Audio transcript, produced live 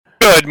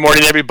Good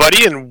morning,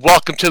 everybody, and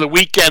welcome to the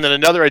weekend and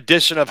another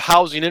edition of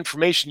Housing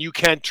Information You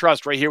Can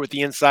Trust right here with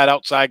the Inside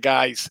Outside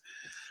guys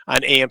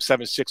on AM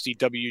 760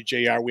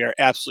 WJR. We are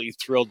absolutely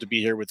thrilled to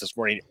be here with this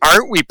morning.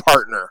 Aren't we,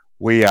 partner?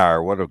 We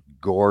are. What a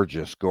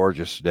gorgeous,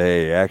 gorgeous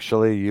day.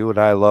 Actually, you and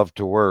I love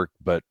to work,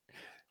 but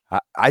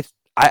I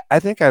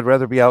think I'd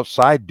rather be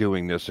outside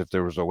doing this if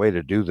there was a way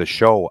to do the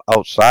show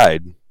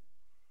outside.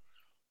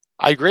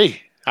 I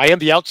agree. I am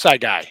the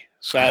outside guy,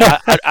 so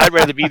I'd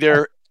rather be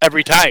there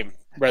every time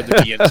rather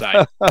than be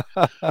inside.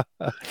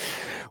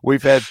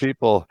 We've had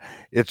people,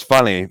 it's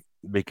funny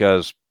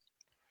because,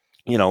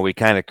 we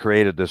kind of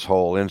created this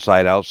whole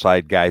inside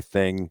outside guy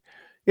thing.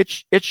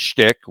 It's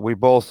shtick.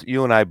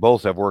 You and I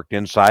both have worked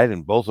inside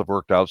and both have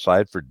worked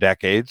outside for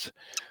decades.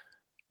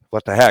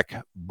 What the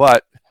heck?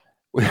 But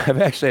we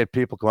have actually had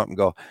people come up and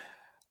go,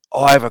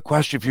 "Oh, I have a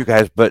question for you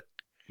guys, but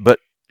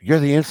you're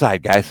the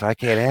inside guy, so I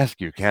can't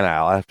ask you, can I?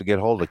 I'll have to get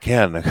hold of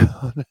Ken."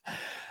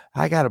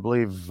 I got to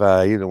believe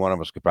either one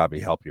of us could probably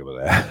help you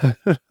with that.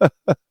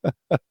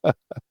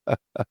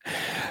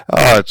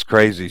 Oh, it's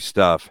crazy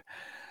stuff.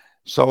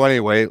 So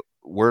anyway,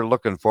 we're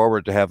looking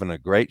forward to having a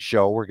great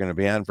show. We're going to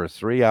be on for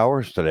 3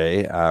 hours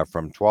today.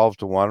 From 12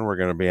 to 1, we're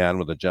going to be on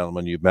with a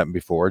gentleman you've met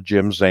before,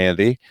 Jim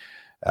Zandy.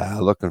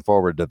 Looking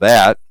forward to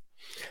that.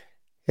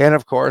 And,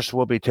 of course,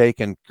 we'll be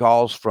taking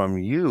calls from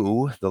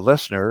you, the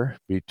listener,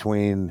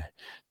 between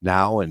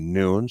now and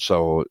noon.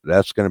 So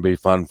that's going to be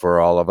fun for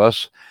all of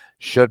us.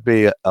 Should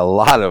be a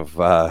lot of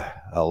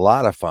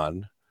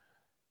fun.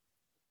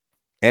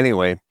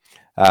 Anyway,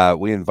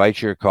 we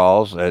invite your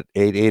calls at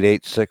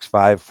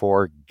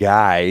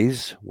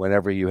 888-654-GUYS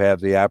whenever you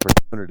have the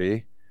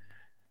opportunity.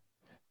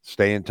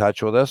 Stay in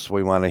touch with us.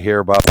 We want to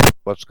hear about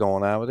what's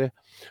going on with you.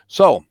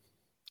 So,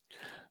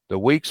 the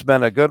week's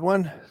been a good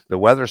one. The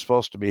weather's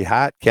supposed to be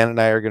hot. Ken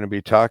and I are going to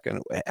be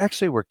talking.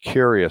 Actually, we're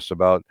curious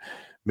about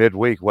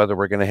midweek whether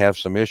we're going to have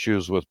some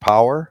issues with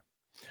power,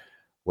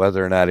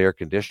 whether or not air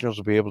conditioners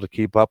will be able to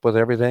keep up with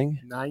everything.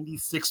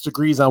 96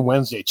 degrees on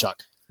Wednesday,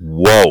 Chuck.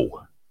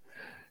 Whoa.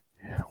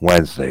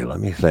 Wednesday, let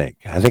me think.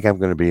 I think I'm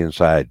going to be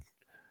inside.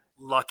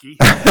 Lucky.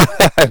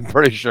 I'm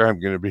pretty sure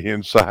I'm going to be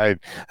inside.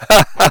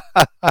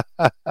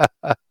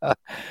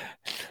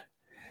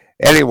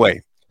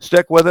 Anyway,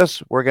 stick with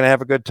us. We're going to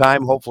have a good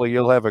time. Hopefully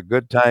you'll have a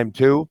good time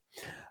too.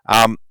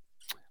 Want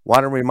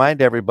to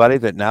remind everybody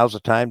that now's the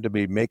time to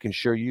be making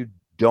sure you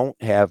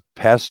don't have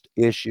pest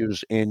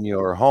issues in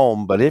your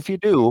home. But if you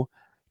do,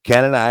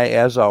 Ken and I,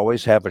 as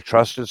always, have a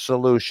trusted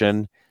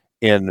solution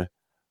in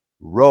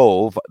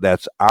Rove.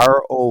 That's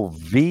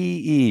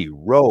ROVE,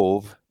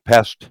 Rove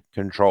Pest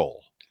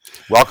Control.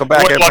 Welcome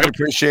back, everybody.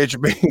 Appreciate you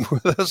being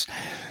with us.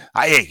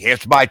 Hey,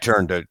 it's my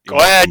turn to go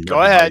ahead.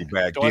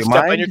 Back. Don't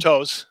step on your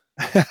toes.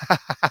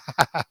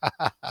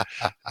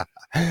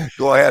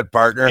 Go ahead,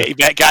 partner. Hey,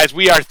 guys,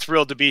 we are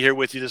thrilled to be here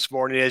with you this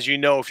morning. As you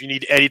know, if you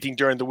need anything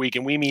during the week,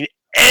 and we mean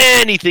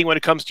anything when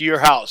it comes to your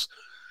house,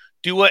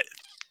 do what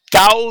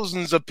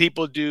thousands of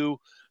people do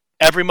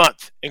every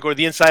month and go to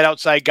the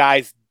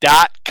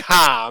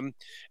InsideOutsideGuys.com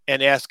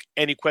and ask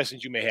any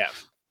questions you may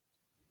have.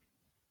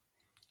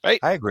 Right?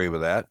 I agree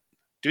with that.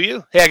 Do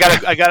you? Hey,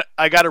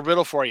 I got a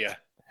riddle for you.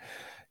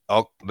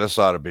 Oh, this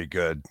ought to be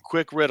good.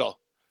 Quick riddle.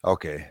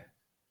 Okay.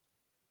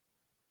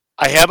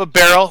 I have a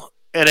barrel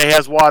and it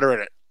has water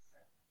in it.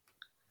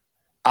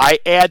 I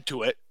add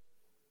to it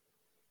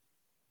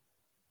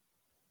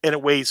and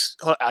it weighs.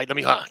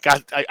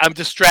 I'm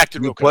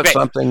distracted. You put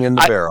something in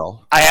the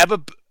barrel. I have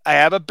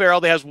a barrel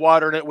that has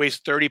water and it weighs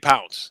 30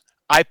 pounds.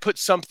 I put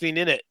something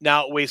in it.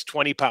 Now it weighs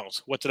 20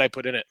 pounds. What did I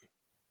put in it?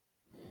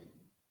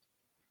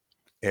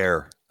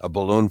 Air. A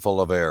balloon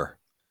full of air.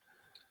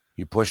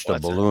 You pushed a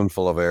balloon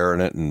full of air in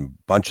it and a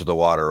bunch of the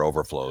water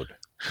overflowed.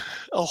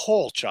 A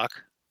hole, Chuck.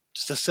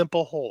 Just a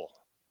simple hole.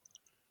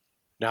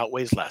 Now it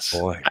weighs less.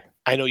 Boy.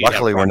 I know you.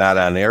 Luckily, we're not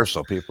on air,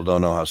 so people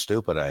don't know how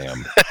stupid I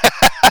am.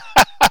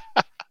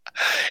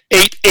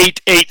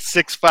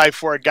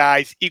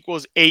 888-654-GUYS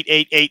equals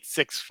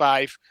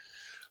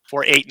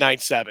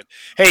 888-654-4897.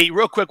 Hey,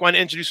 real quick, want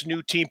to introduce a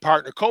new team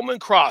partner, Coleman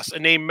Cross, a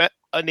name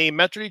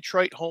Metro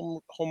Detroit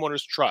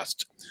Homeowners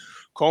Trust.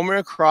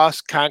 Coleman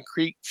Cross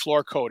Concrete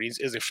Floor Coatings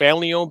is a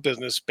family-owned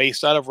business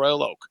based out of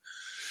Royal Oak.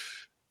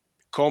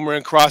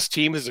 Coleman Cross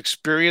team is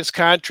experienced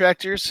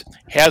contractors,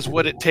 has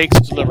what it takes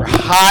to deliver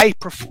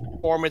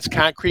high-performance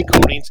concrete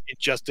coatings in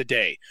just a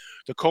day.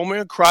 The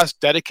Coleman Cross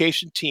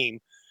dedication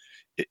team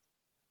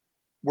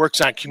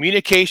works on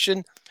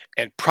communication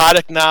and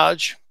product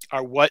knowledge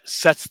are what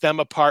sets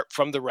them apart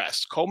from the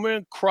rest.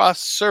 Coleman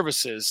Cross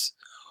services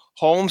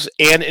homes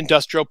and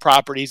industrial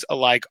properties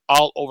alike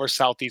all over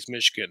Southeast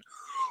Michigan.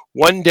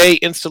 One-day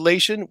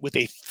installation with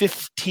a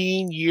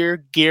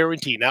 15-year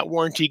guarantee, not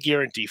warranty,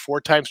 guarantee,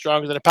 4 times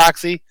stronger than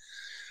epoxy.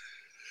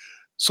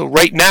 So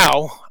right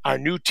now, our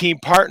new team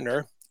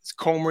partner is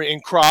Comer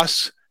and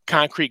Cross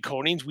Concrete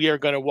Coatings. We are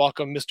going to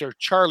welcome Mr.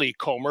 Charlie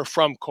Comer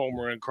from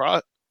Comer and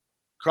Cross.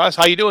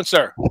 How you doing,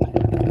 sir?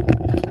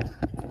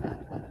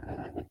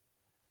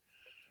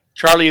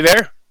 Charlie, you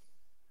there?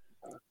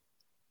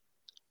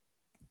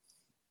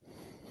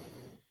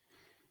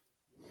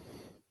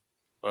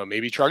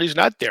 Maybe Charlie's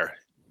not there.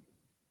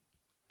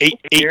 Can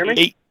you hear me?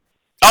 888.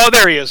 Oh,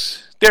 there he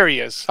is. There he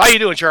is. How you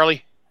doing,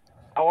 Charlie?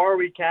 How are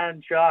we,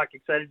 Ken? Chuck,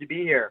 excited to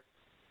be here.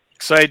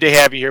 Excited to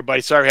have you here,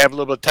 buddy. Sorry, we have a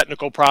little bit of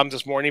technical problems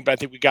this morning, but I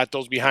think we got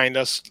those behind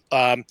us,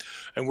 and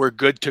we're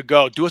good to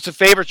go. Do us a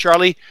favor,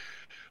 Charlie.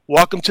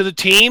 Welcome to the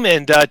team,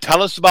 and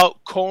tell us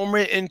about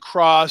Coleman and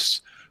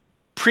Cross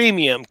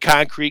Premium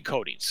Concrete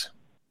Coatings.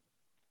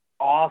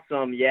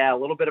 Awesome. Yeah, a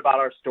little bit about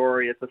our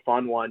story. It's a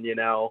fun one, you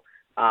know.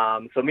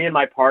 So me and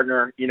my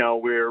partner, you know,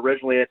 we were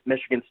originally at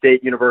Michigan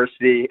State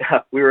University.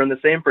 We were in the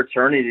same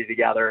fraternity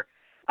together.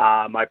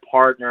 My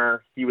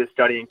partner, he was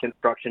studying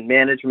construction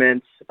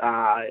management.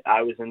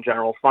 I was in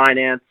general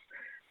finance.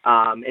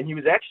 And he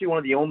was actually one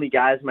of the only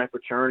guys in my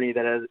fraternity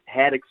that has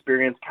had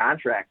experience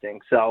contracting.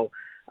 So,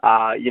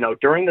 you know,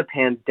 during the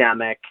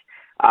pandemic,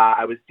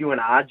 I was doing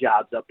odd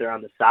jobs up there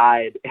on the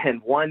side.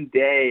 And one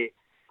day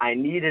I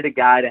needed a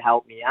guy to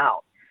help me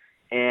out.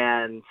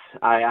 And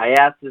I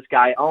asked this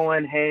guy,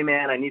 Owen, hey,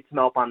 man, I need some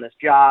help on this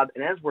job.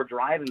 And as we're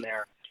driving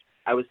there,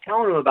 I was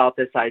telling him about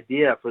this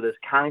idea for this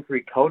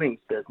concrete coatings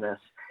business.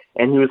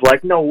 And he was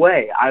like, no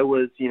way. I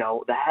was, you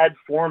know, the head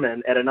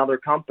foreman at another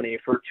company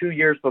for 2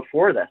 years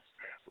before this,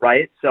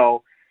 right?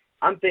 So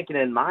I'm thinking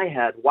in my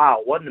head,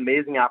 wow, what an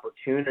amazing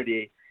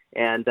opportunity.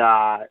 And,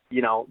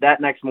 you know,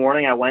 that next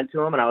morning I went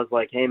to him and I was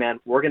like, hey, man,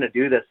 we're going to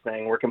do this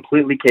thing. We're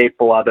completely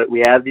capable of it.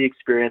 We have the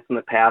experience in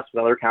the past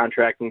with other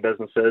contracting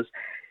businesses.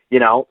 You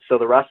know, so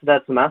the rest of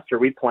that semester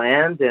we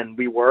planned and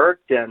we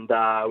worked and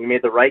we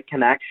made the right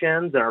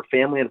connections, and our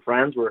family and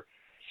friends were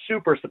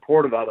super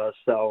supportive of us.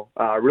 So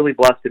really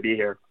blessed to be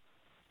here.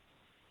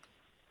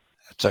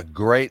 It's a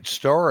great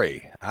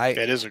story. That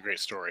is a great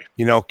story.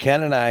 You know,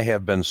 Ken and I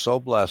have been so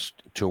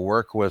blessed to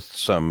work with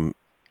some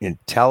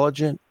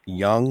intelligent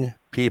young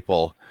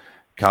people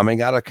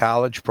coming out of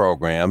college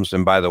programs.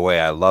 And by the way,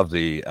 I love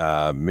the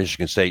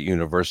Michigan State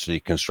University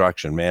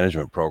construction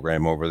management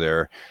program over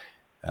there.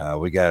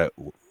 We got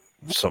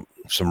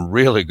some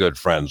really good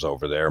friends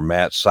over there,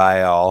 Matt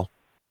Syal,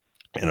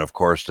 and of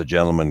course the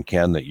gentleman,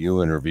 Ken, that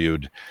you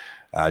interviewed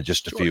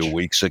just a few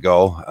weeks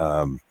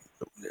ago.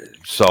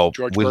 So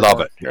George we Burgall,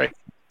 love it. right?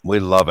 We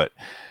love it.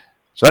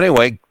 So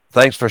anyway,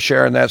 thanks for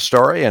sharing that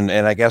story. And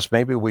I guess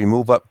maybe we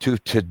move up to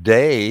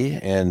today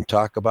and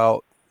talk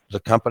about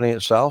the company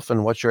itself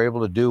and what you're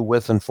able to do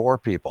with and for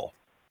people.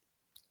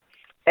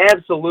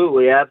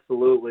 Absolutely,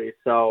 absolutely.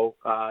 So,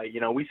 you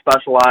know, we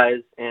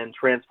specialize in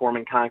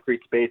transforming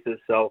concrete spaces,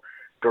 so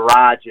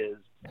garages,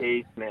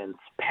 basements,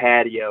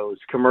 patios,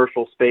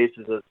 commercial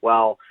spaces as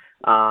well.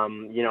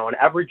 You know, and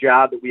every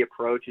job that we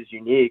approach is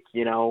unique.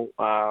 You know,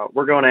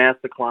 we're going to ask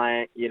the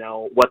client, you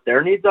know, what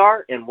their needs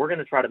are, and we're going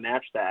to try to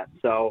match that.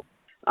 So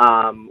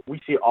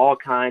we see all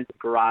kinds of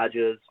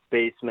garages,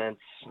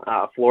 basements,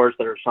 floors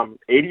that are some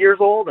 80 years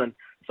old and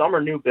some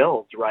are new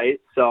builds, right?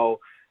 So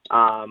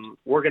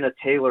we're going to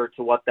tailor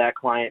to what that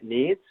client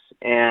needs.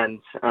 And,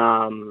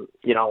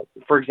 you know,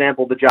 for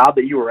example, the job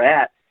that you were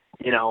at,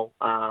 you know,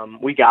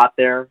 we got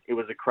there. It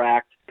was a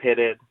cracked,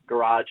 pitted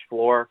garage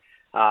floor,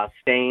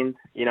 stained,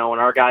 you know, when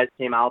our guys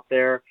came out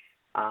there,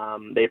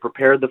 they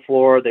prepared the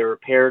floor, they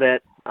repaired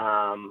it,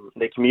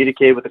 they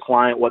communicated with the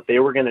client what they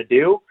were going to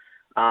do,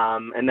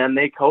 and then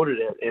they coated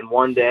it in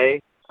one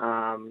day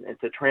and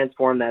to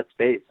transform that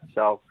space.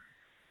 So,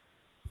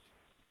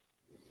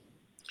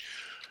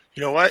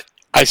 you know what?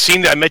 I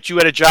met you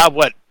at a job,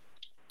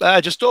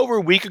 just over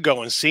a week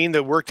ago, and seeing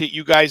the work that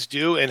you guys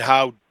do and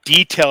how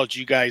detailed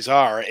you guys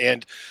are.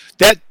 And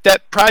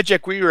that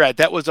project where you were at,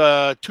 that was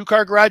a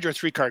 2-car garage or a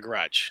 3-car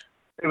garage?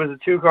 It was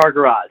a 2-car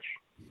garage.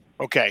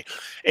 Okay.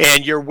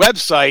 And your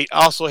website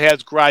also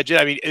has garage.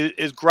 I mean,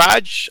 is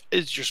garage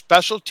is your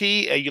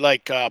specialty? You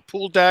like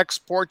pool decks,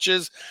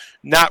 porches,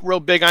 not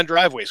real big on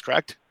driveways,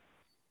 correct?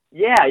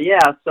 Yeah.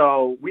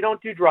 So we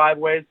don't do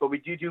driveways, but we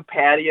do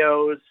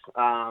patios,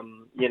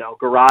 you know,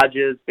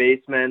 garages,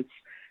 basements.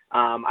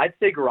 I'd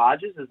say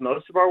garages is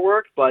most of our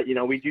work, but, you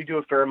know, we do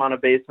a fair amount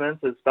of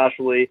basements,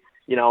 especially,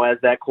 you know, as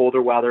that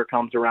colder weather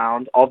comes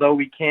around, although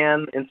we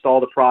can install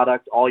the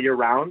product all year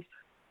round,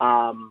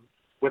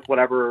 with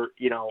whatever,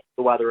 you know,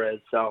 the weather is.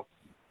 So,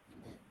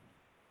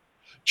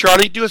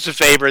 Charlie, do us a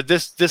favor.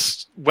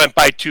 This went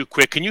by too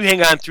quick. Can you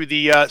hang on through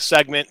the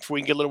segment before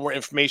we can get a little more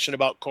information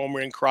about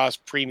Coleman and Cross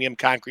Premium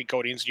Concrete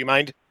Coatings? Do you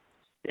mind?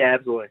 Yeah,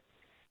 absolutely.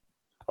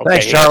 Okay,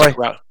 thanks, Charlie.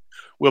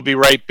 We'll be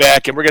right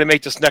back, and we're going to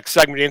make this next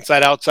segment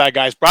Inside Outside,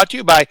 guys, brought to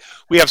you by,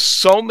 we have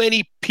so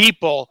many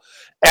people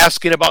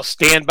asking about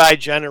standby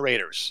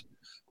generators.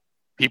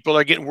 People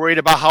are getting worried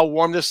about how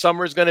warm this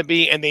summer is going to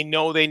be, and they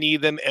know they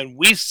need them, and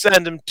we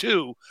send them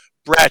to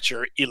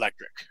Bratcher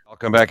Electric.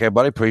 Welcome back,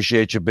 everybody.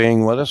 Appreciate you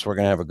being with us. We're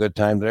going to have a good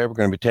time today. We're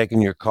going to be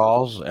taking your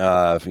calls in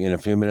a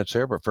few minutes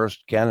here, but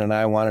first, Ken and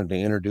I wanted to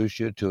introduce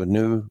you to a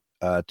new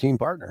team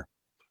partner.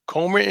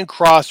 Comer and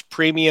Cross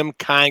Premium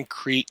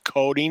Concrete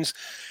Coatings.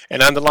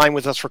 And on the line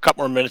with us for a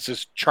couple more minutes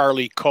is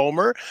Charlie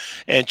Comer.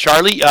 And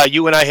Charlie,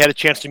 you and I had a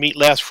chance to meet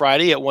last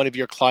Friday at one of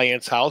your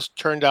clients' house.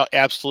 Turned out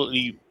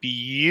absolutely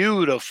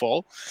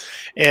beautiful.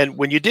 And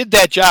when you did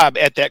that job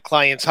at that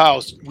client's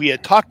house, we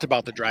had talked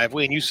about the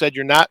driveway, and you said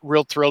you're not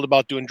real thrilled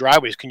about doing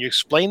driveways. Can you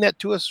explain that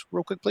to us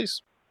real quick,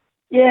 please?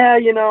 Yeah,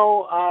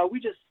 we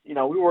just, we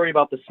worry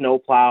about the snow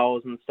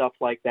plows and stuff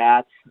like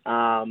that. But,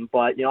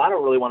 I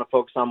don't really want to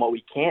focus on what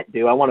we can't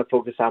do. I want to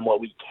focus on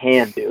what we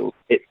can do.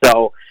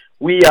 So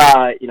we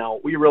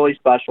really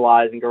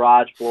specialize in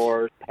garage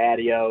floors,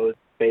 patios,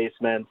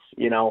 basements.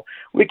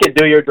 We could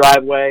do your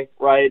driveway,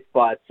 right?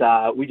 But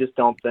we just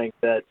don't think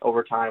that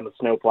over time with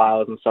snow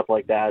plows and stuff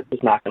like that,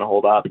 it's not going to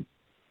hold up.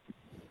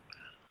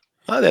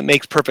 Oh, that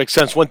makes perfect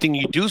sense. One thing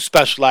you do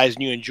specialize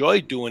and you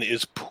enjoy doing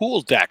is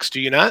pool decks, do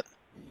you not?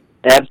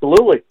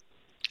 Absolutely.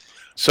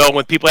 So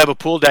when people have a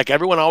pool deck,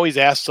 everyone always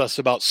asks us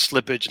about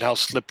slippage and how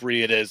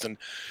slippery it is. And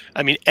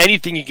I mean,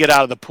 anything you get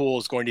out of the pool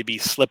is going to be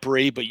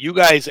slippery, but you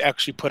guys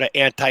actually put an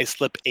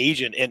anti-slip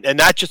agent in, and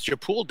not just your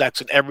pool decks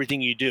and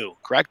everything you do,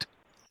 correct?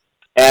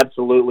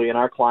 Absolutely. And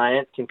our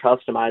client can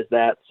customize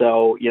that.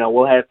 So,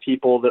 we'll have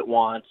people that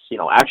want,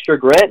 extra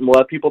grit, and we'll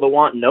have people that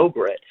want no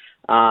grit.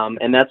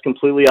 And that's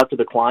completely up to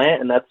the client.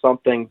 And that's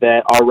something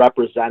that our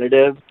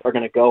representatives are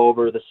going to go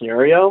over the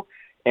scenario,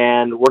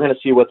 and we're going to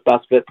see what's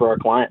best fit for our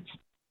clients.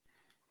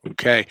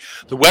 Okay.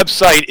 The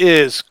website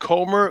is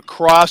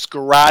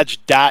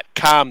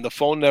comercrossgarage.com. The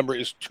phone number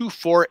is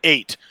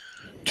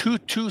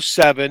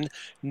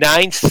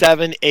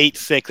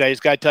 248-227-9786. I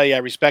just got to tell you, I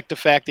respect the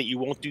fact that you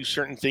won't do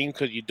certain things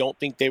because you don't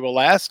think they will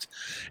last.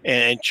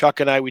 And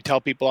Chuck and I, we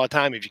tell people all the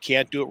time, if you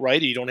can't do it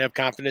right, or you don't have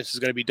confidence it's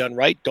going to be done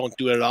right, don't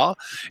do it at all.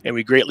 And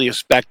we greatly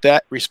respect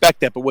that.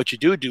 But what you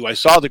do, I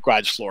saw the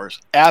garage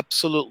floors.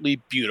 Absolutely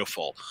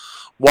beautiful.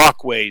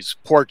 Walkways,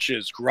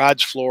 porches,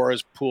 garage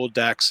floors, pool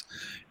decks.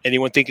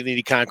 Anyone thinking they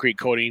need concrete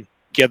coating,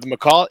 give them a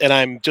call. And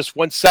I'm just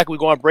 1 second, we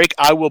go on break.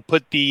 I will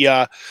put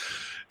the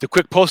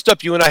quick post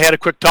up. You and I had a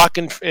quick talk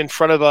in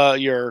front of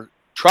your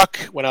truck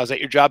when I was at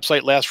your job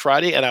site last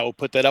Friday, and I will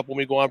put that up when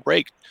we go on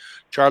break.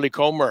 Charlie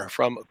Comer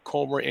from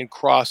Comer and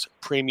Cross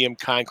Premium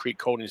Concrete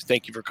Coatings.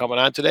 Thank you for coming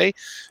on today,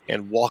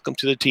 and welcome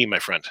to the team, my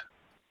friend.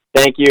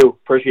 Thank you.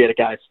 Appreciate it,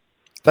 guys.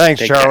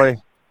 Thanks,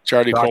 Charlie.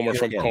 Charlie Comer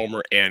from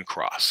Comer and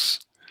Cross.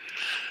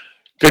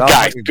 Good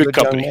guy, like good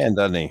company. Man,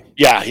 doesn't he?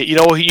 Yeah, he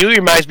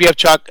reminds me of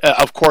Chuck,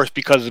 of course,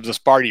 because of the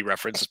Sparty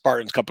reference. The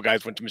Spartans, a couple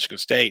guys went to Michigan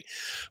State,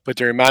 but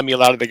they remind me a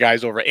lot of the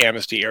guys over at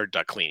Amnesty Air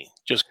Duct Cleaning.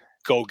 Just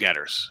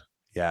go-getters.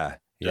 Yeah.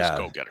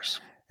 Go-getters.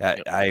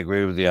 I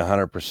agree with you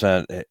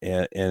 100%.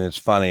 And it's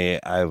funny,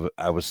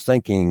 I was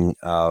thinking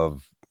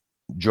of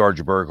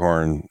George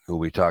Berghorn, who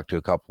we talked to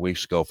a couple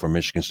weeks ago from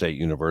Michigan State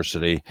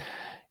University.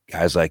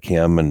 Guys like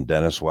him and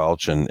Dennis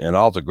Welch and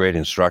all the great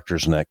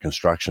instructors in that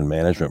construction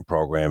management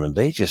program. And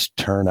they just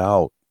turn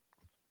out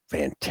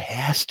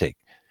fantastic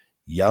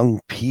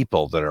young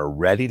people that are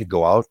ready to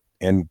go out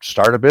and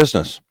start a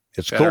business.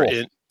 It's cool.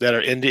 That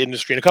are in the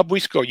industry. And a couple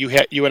weeks ago,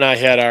 you and I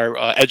had our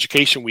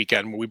education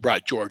weekend where we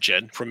brought George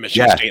in from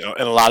Michigan State and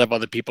a lot of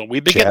other people.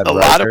 We've been getting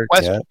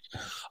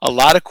a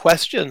lot of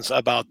questions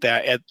about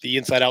that at the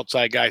Inside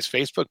Outside Guys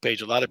Facebook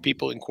page. A lot of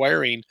people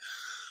inquiring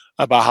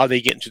about how they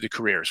get into the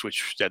careers,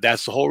 which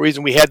that's the whole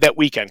reason we had that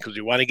weekend, because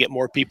we want to get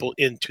more people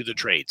into the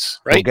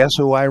trades, right? Well, guess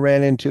who I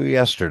ran into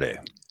yesterday?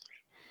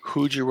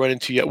 Who'd you run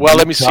into? Well,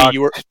 let me see.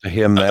 You were to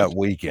him that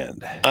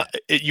weekend.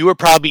 You were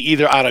probably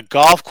either on a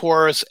golf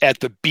course, at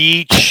the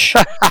beach,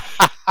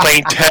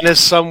 playing tennis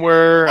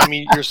somewhere. I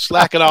mean, you're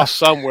slacking off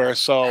somewhere.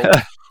 So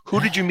who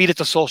did you meet at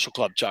the social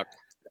club, Chuck?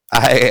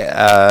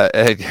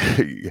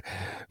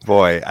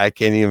 Boy, I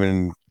can't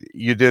even,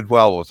 you did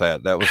well with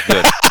that. That was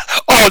good.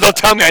 Oh, don't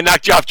tell me I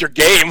knocked you off your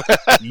game.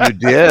 You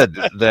did.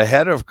 The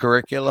head of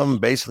curriculum,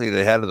 basically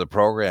the head of the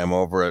program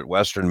over at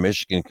Western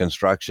Michigan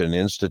Construction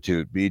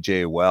Institute,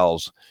 BJ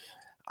Wells.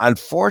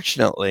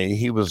 Unfortunately,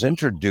 he was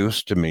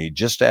introduced to me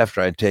just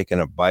after I'd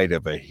taken a bite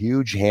of a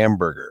huge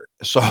hamburger.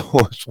 So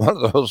it's one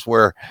of those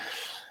where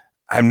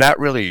I'm not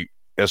really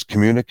as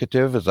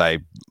communicative as I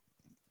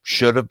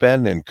should have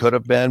been and could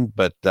have been.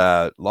 But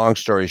long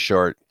story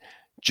short,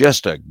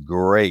 just a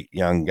great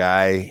young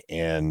guy,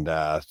 and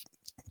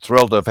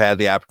thrilled to have had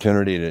the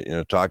opportunity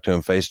to talk to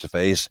him face to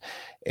face.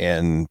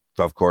 And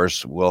of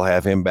course, we'll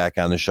have him back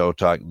on the show.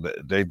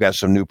 They've got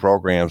some new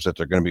programs that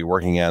they're going to be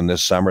working on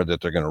this summer that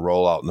they're going to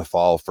roll out in the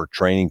fall for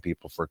training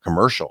people for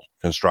commercial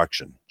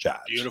construction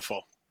jobs.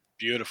 Beautiful.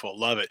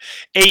 Love it.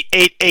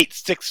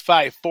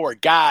 888-654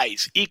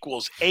 guys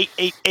equals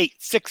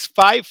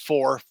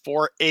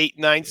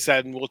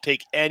 888-654-4897. We'll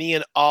take any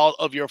and all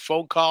of your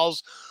phone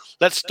calls.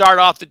 Let's start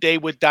off the day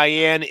with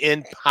Diane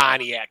in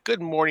Pontiac.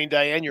 Good morning,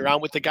 Diane. You're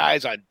on with the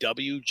guys on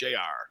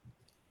WJR.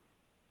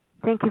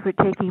 Thank you for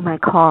taking my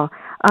call.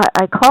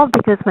 I called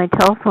because my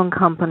telephone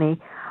company,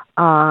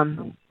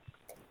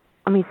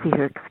 let me see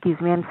here,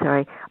 excuse me, I'm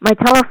sorry. My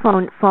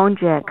phone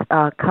jack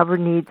cover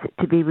needs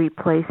to be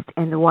replaced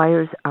and the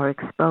wires are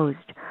exposed.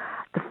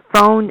 The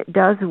phone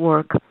does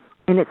work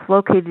and it's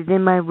located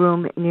in my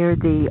room near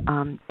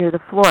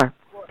the floor.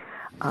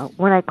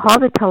 When I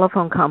called the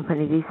telephone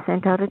company, they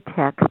sent out a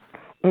tech,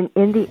 and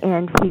in the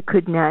end, he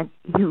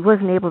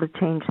wasn't able to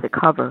change the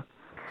cover.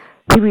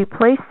 He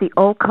replaced the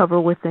old cover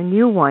with a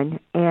new one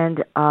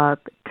and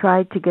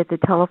tried to get the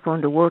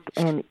telephone to work,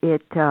 and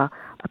it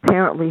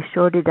apparently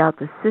shorted out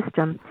the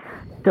system,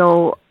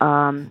 so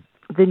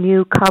the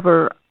new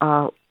cover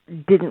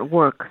didn't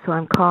work. So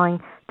I'm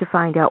calling to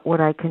find out what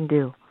I can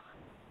do.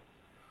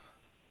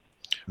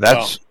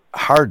 That's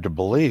hard to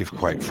believe,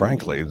 quite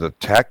frankly. The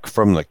tech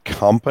from the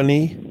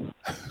company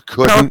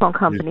Telephone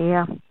company,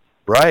 yeah.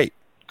 Right.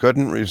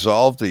 Couldn't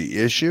resolve the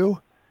issue?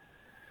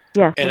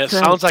 Yes, And it that's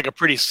right. sounds like a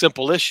pretty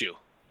simple issue.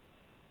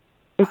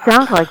 It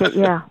sounds like it,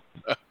 yeah.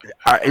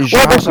 Is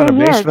your house in a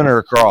basement or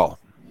a crawl?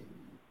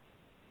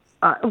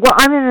 Well,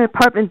 I'm in an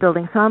apartment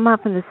building, so I'm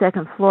up on the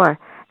second floor.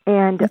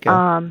 And,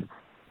 Okay.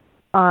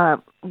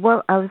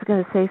 well, I was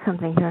going to say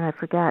something here and I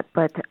forgot,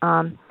 but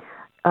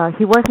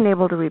he wasn't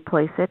able to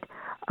replace it.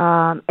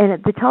 And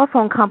at the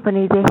telephone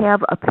company, they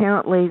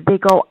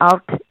go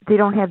out, they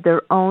don't have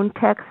their own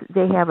techs,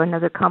 they have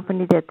another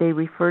company that they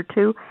refer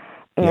to,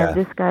 and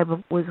this guy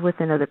was with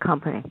another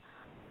company.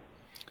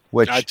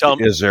 Which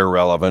is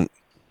irrelevant.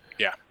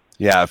 Yeah.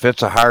 Yeah, if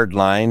it's a hard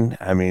line,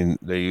 I mean,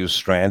 they use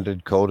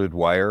stranded coated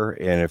wire,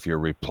 and if you're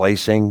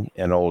replacing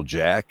an old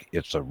jack,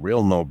 it's a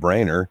real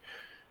no-brainer.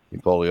 You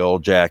pull the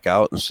old jack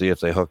out and see if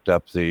they hooked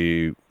up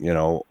the,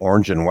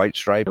 orange and white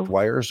striped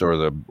wires or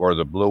the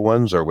blue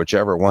ones or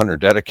whichever one are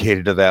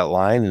dedicated to that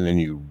line, and then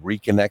you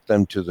reconnect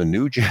them to the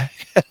new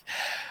jack.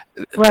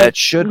 Right. That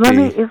should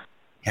be.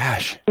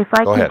 Gosh. If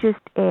I can just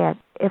add,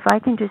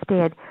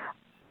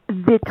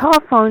 the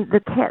telephone, the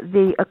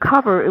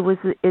cover, it was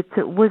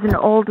an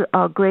old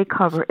gray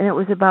cover, and it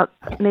was about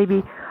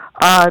maybe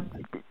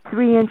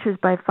 3 inches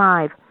by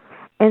 5.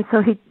 And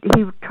so he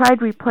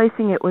tried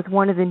replacing it with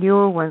one of the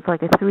newer ones,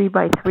 like a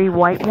 3x3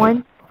 white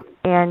one,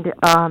 and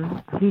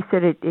he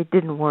said it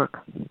didn't work.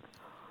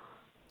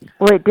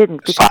 Well, it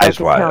didn't because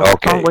the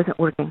phone wasn't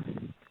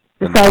working.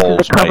 The size of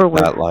the cover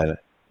was.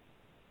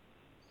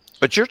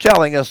 But you're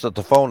telling us that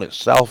the phone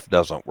itself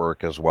doesn't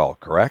work as well,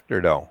 correct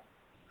or no?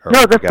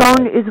 No, the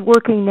phone is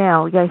working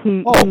now. Yeah,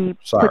 he put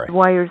the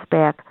wires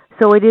back,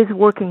 so it is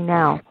working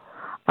now.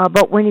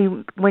 But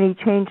when he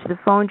changed the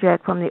phone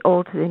jack from the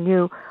old to the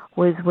new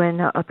was when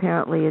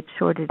apparently it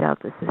shorted out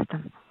the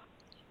system.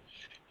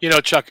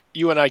 Chuck,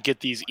 you and I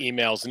get these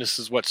emails, and this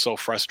is what's so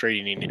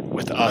frustrating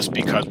with us,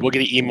 because we'll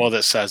get an email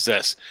that says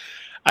this: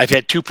 I've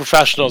had 2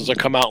 professionals that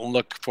come out and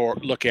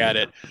look at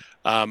it.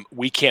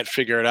 We can't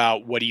figure it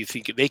out. What do you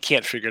think? They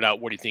can't figure it out.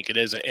 What do you think it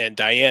is? And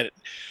Diane,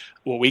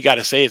 what we got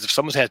to say is, if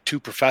someone's had 2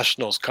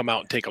 professionals come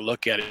out and take a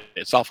look at it,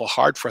 it's awful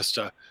hard for us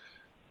to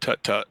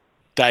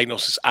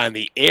diagnose this on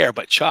the air.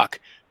 But Chuck,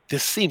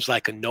 this seems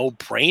like a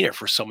no-brainer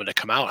for someone to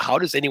come out. How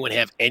does anyone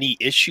have any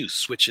issues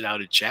switching out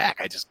a jack?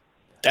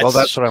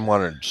 That's what I'm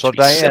wondering. So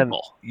Diane,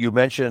 simple. You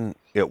mentioned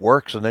it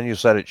works, and then you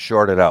said it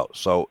shorted out.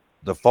 So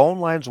the phone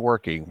line's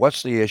working.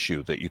 What's the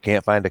issue? That you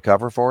can't find a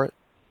cover for it?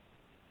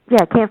 Yeah,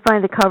 I can't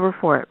find the cover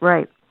for it.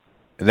 Right.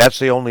 And that's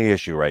the only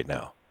issue right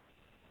now.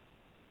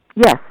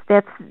 Yes,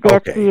 that's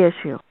the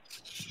issue.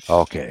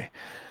 Okay,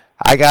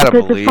 I gotta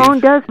believe because the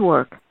phone does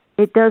work.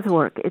 It does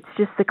work. It's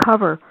just the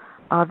cover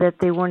that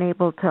they weren't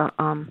able to.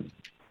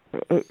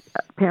 It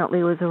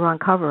apparently was the wrong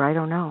cover. I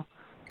don't know.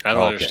 I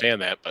don't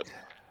understand that, but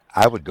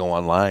I would go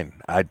online.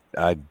 I'd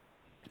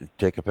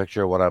take a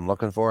picture of what I'm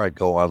looking for. I'd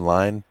go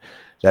online.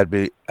 That'd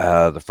be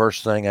the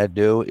first thing I'd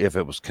do. If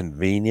it was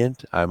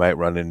convenient, I might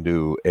run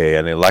into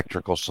an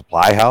electrical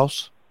supply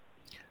house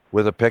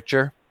with a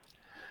picture.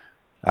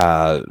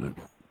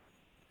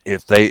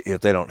 If they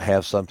don't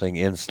have something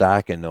in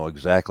stock and know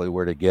exactly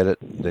where to get it,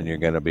 then you're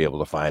going to be able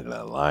to find it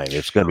online.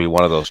 It's going to be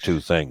one of those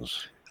 2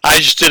 things. I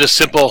just did a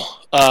simple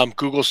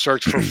Google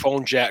search for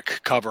phone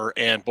jack cover,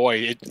 and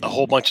boy, a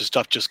whole bunch of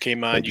stuff just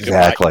came on.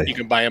 Exactly. You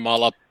can buy them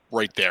all up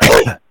right there.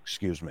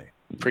 Excuse me.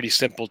 Pretty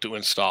simple to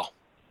install.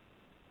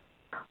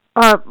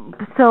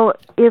 So,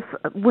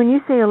 when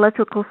you say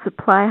electrical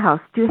supply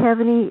house, do you have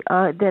any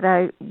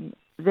that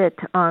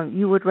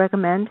you would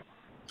recommend?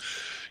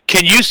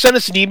 Can you send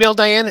us an email,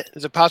 Diane?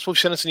 Is it possible to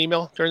send us an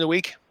email during the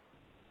week?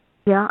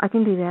 Yeah, I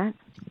can do that.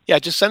 Yeah,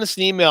 just send us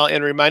an email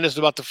and remind us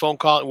about the phone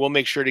call, and we'll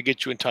make sure to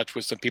get you in touch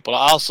with some people.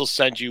 I'll also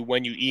send you,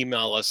 when you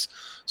email us,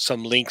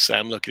 some links that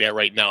I'm looking at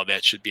right now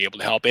that should be able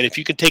to help. And if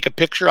you can take a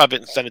picture of it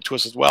and send it to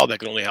us as well, that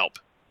can only help.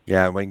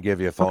 Yeah, we can give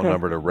you a phone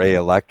number to Ray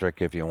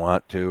Electric if you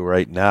want to.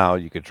 Right now,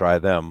 you could try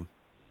them.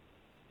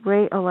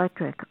 Ray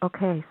Electric.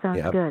 Okay,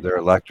 sounds good. They're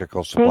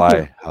electrical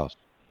supply house.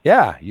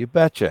 Yeah, you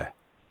betcha.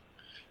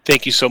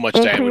 Thank you so much,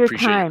 Diane. We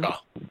appreciate your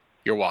call.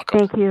 You're welcome.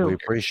 Thank you. We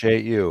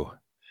appreciate you.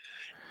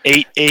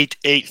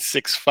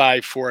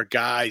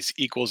 888-654-GUYS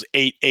equals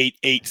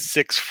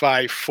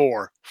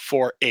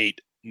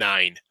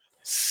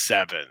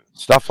 888-654-4897.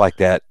 Stuff like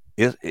that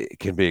it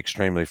can be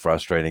extremely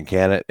frustrating,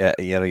 can it?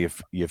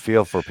 You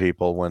feel for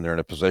people when they're in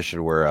a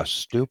position where a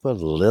stupid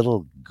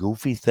little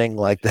goofy thing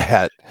like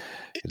that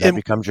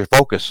becomes your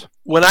focus.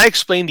 When I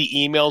explained the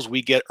emails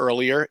we get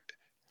earlier,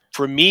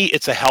 for me,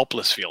 it's a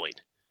helpless feeling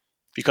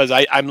because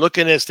I'm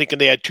looking at this thinking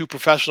they had two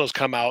professionals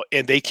come out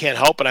and they can't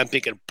help it. I'm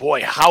thinking,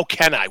 boy,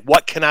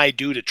 what can I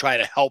do to try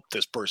to help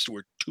this person?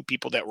 We're two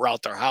people that were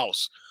out their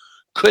house,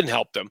 couldn't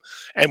help them.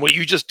 And what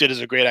you just did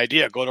is a great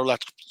idea. Go to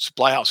Electric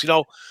Supply House.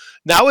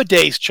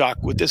 Nowadays, Chuck,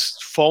 with this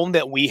phone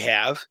that we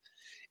have,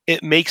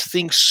 it makes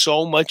things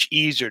so much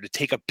easier to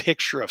take a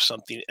picture of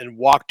something and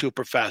walk to a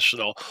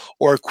professional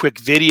or a quick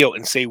video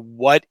and say,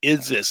 what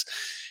is this?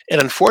 And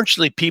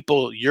unfortunately,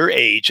 people your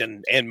age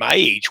and my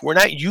age, we're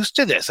not used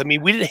to this. I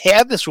mean, we didn't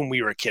have this when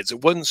we were kids.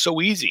 It wasn't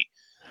so easy.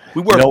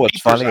 We weren't. You know what's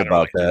funny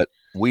about that?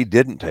 We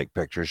didn't take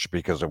pictures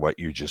because of what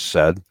you just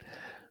said,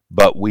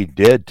 but we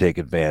did take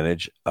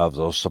advantage of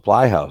those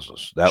supply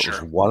houses. That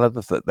was one of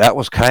that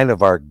was kind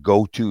of our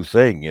go-to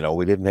thing.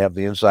 We didn't have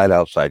the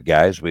inside-outside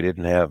guys. We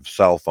didn't have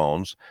cell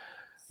phones.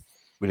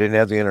 We didn't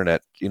have the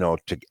internet,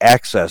 to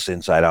access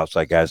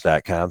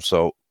insideoutsideguys.com.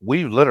 So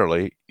we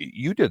literally,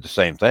 you did the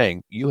same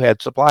thing. You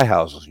had supply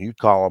houses and you'd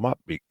call them up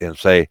and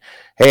say,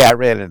 hey, I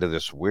ran into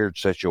this weird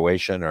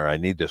situation, or I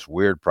need this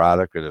weird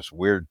product or this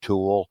weird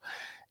tool.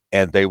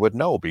 And they would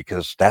know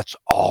because that's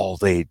all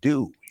they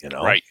do,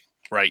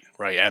 Right.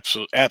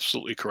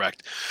 Absolutely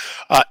correct.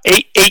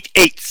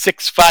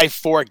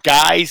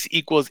 888-654-GUYS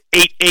equals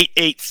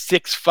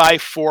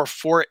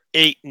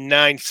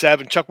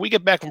 888-654-4897. Chuck, we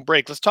get back from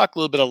break. Let's talk a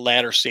little bit of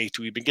ladder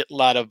safety. We've been getting a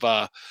lot of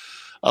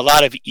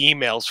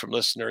emails from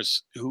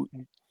listeners who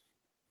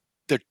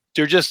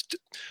they're just,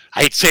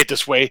 I hate to say it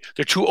this way,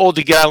 they're too old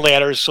to get on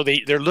ladders, so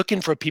they're looking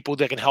for people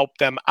that can help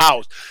them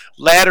out.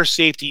 Ladder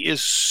safety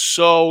is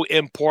so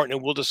important,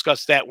 and we'll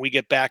discuss that when we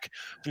get back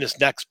from this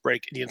next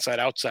break in the Inside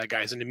Outside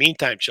Guys. In the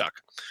meantime, Chuck,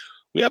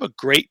 we have a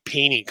great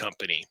painting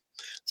company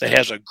that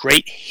has a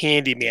great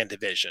handyman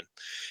division.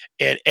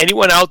 And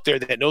anyone out there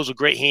that knows a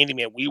great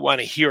handyman, we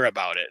want to hear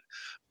about it.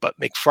 But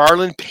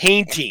McFarland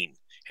Painting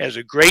has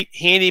a great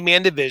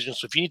handyman division,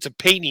 so if you need some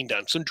painting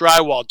done, some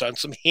drywall done,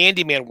 some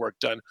handyman work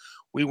done,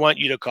 we want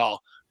you to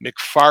call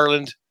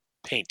McFarland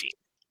Painting.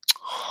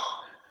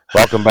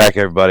 Welcome back,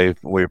 everybody.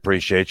 We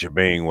appreciate you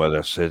being with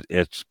us.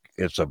 It's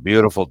a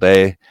beautiful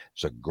day.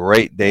 It's a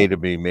great day to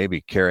be maybe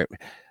carrying.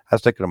 I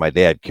was thinking of my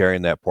dad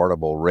carrying that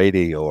portable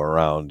radio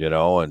around,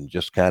 and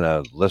just kind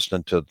of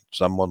listening to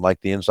someone like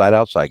the Inside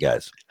Outside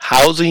Guys.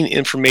 Housing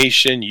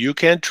information you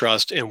can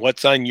trust, and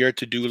what's on your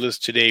to-do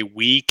list today,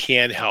 we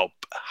can help.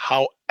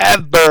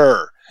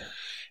 However,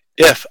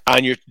 if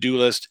on your to-do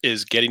list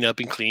is getting up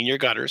and cleaning your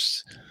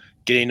gutters,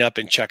 getting up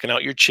and checking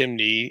out your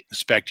chimney,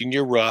 inspecting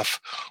your roof,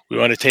 we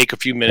want to take a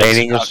few minutes.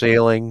 Painting a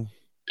ceiling.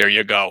 There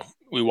you go.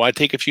 We want to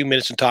take a few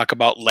minutes and talk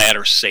about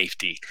ladder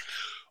safety.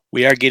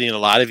 We are getting a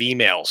lot of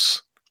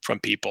emails from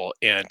people,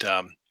 and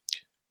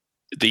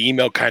the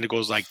email kind of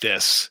goes like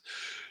this.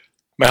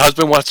 My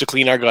husband wants to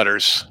clean our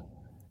gutters.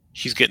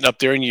 He's getting up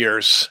there in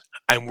years.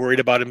 I'm worried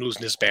about him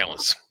losing his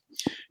balance.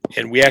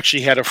 And we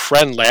actually had a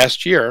friend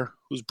last year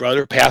whose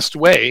brother passed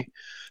away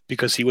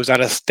because he was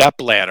on a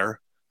step ladder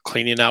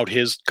cleaning out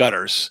his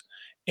gutters,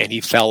 and he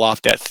fell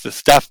off the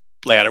step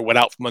ladder, went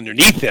out from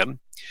underneath him,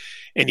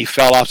 and he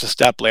fell off the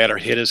step ladder,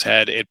 hit his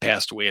head, and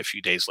passed away a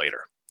few days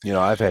later.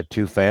 I've had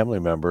two family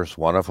members,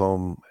 one of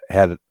whom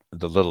had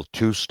the little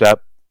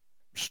two-step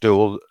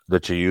stool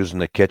that you use in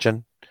the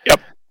kitchen.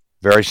 Yep.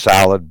 Very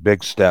solid,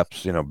 big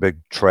steps, big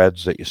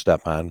treads that you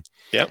step on.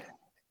 Yep.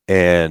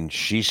 And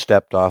she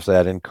stepped off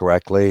that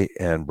incorrectly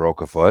and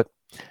broke a foot.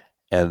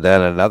 And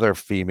then another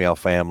female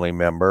family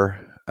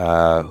member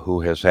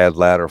who has had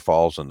ladder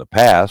falls in the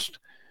past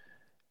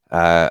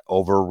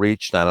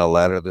overreached on a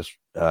ladder this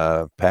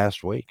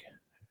past week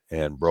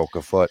and broke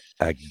a foot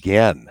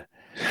again.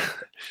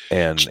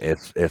 And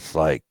it's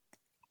like,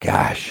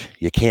 gosh,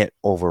 you can't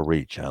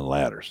overreach on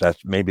ladders.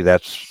 That's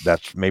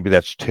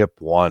tip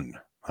one,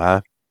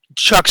 huh?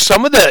 Chuck,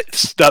 some of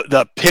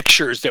the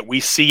pictures that we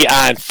see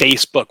on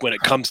Facebook when it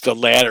comes to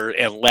ladder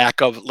and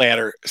lack of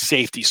ladder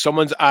safety,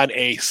 someone's on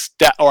a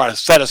step or a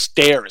set of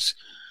stairs,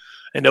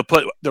 and they'll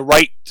put the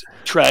right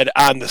tread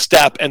on the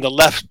step and the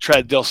left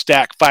tread, they'll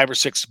stack 5 or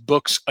 6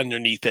 books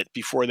underneath it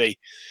before they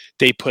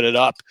put it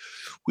up.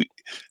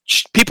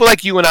 People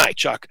like you and I,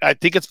 Chuck, I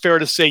think it's fair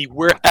to say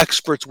we're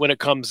experts when it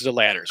comes to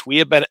ladders. We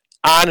have been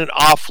on and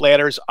off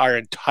ladders our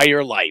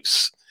entire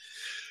lives.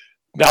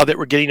 Now that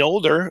we're getting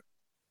older,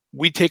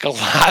 we take a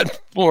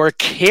lot more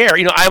care.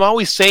 I'm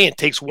always saying it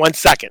takes 1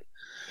 second.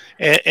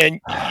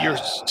 And your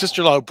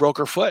sister-in-law broke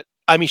her foot.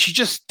 I mean, she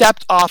just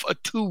stepped off a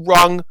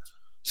 2-rung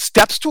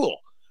step stool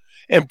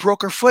and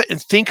broke her foot.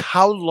 And think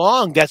how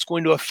long that's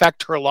going to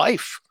affect her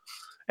life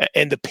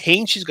and the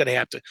pain she's going to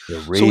have to. The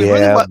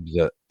rehab,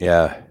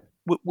 yeah.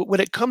 When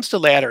it comes to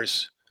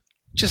ladders,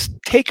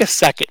 just take a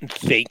second and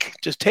think.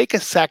 Just take a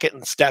second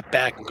and step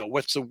back and go,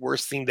 what's the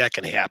worst thing that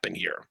can happen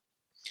here?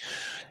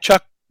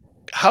 Chuck,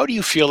 how do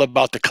you feel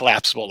about the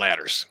collapsible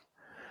ladders?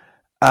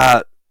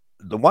 The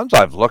ones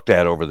I've looked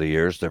at over the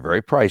years, they're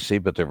very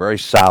pricey, but they're very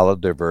solid.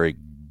 They're very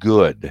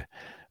good.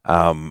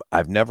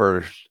 I've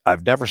never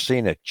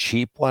seen a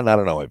cheap one. I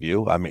don't know. Have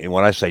you? I mean,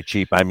 when I say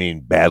cheap, I mean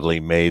badly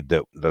made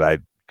that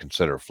I'd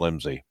consider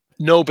flimsy.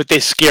 No, but they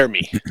scare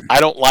me.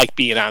 I don't like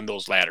being on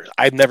those ladders.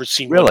 I've never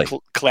seen Really?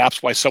 one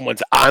collapse while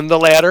someone's on the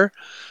ladder,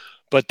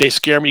 but they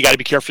scare me. You got to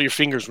be careful of your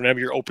fingers whenever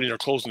you're opening or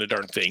closing the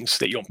darn things,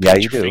 that you don't Yeah,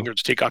 pinch you your do.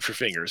 fingers, take off your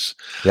fingers.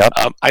 Yep.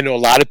 I know a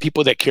lot of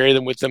people that carry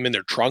them with them in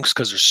their trunks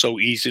because they're so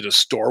easy to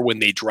store when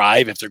they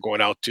drive if they're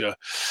going out to,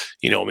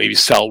 maybe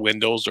sell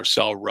windows or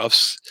sell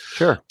roofs.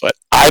 Sure. But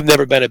I've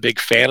never been a big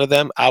fan of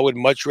them. I would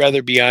much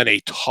rather be on a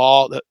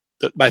tall.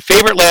 My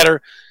favorite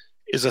ladder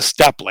is a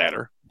step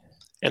ladder.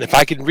 And if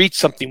I can reach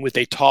something with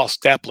a tall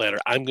step ladder,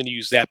 I'm going to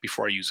use that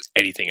before I use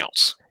anything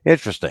else.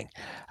 Interesting.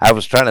 I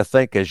was trying to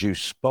think as you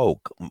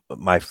spoke.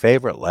 My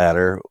favorite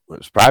ladder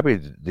was probably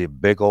the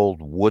big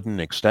old wooden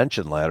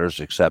extension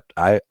ladders, except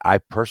I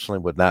personally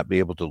would not be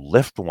able to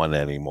lift one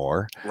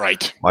anymore,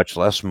 Right. much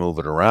less move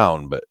it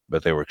around.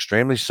 But they were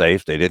extremely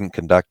safe. They didn't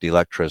conduct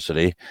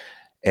electricity.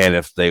 And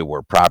if they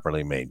were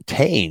properly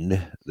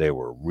maintained, they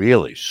were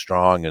really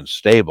strong and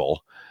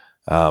stable.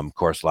 Of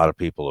course, a lot of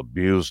people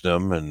abused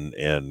them and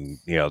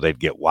they'd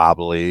get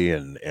wobbly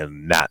and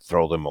not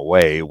throw them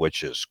away,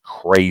 which is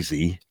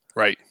crazy.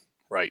 Right.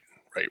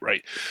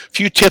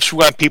 Few tips we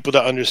want people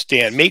to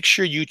understand. Make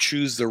sure you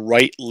choose the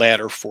right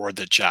ladder for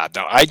the job.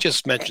 Now, I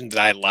just mentioned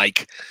that I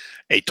like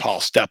a tall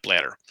step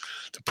ladder.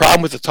 The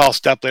problem with the tall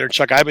step ladder,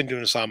 Chuck, I've been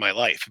doing this all my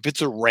life. If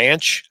it's a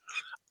ranch,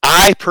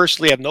 I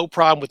personally have no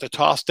problem with a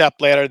tall step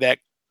ladder that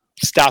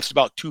stops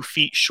about 2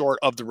 feet short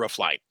of the roof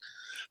line,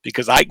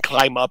 because I can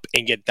climb up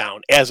and get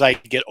down. As I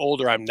get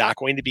older, I'm not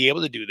going to be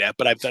able to do that,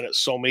 but I've done it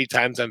so many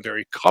times, I'm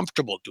very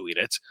comfortable doing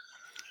it,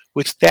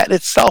 which that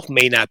itself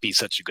may not be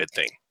such a good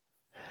thing.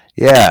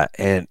 Yeah,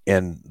 and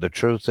the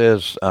truth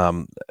is,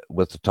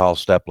 with the tall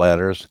step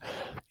ladders,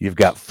 you've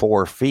got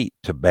 4 feet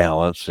to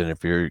balance, and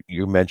if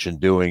you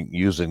mentioned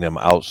using them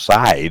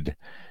outside,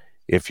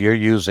 if you're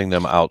using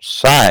them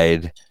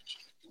outside,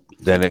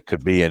 then it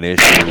could be an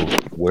issue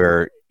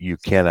where you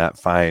cannot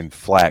find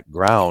flat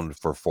ground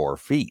for 4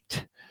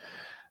 feet.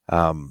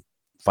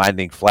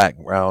 Finding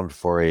flat ground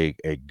for a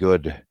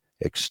good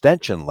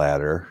extension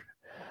ladder,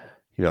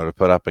 to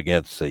put up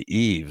against the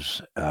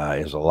eaves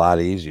is a lot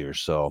easier.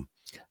 So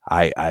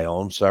I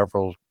own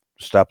several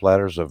step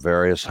ladders of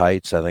various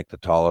heights. I think the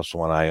tallest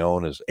one I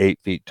own is 8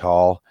 feet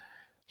tall.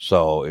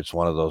 So it's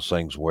one of those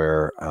things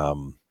where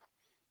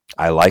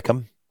I like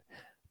them,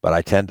 but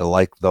I tend to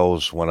like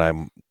those when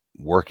I'm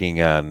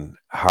working on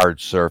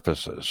hard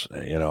surfaces.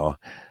 If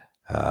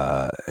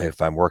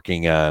I'm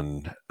working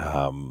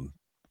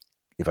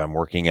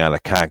on a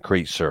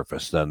concrete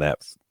surface, then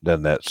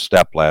that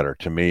step ladder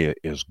to me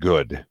is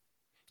good.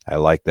 I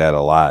like that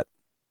a lot.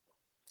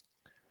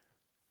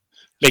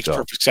 Makes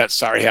perfect sense.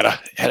 Sorry, had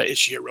an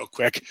issue here real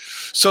quick.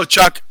 So,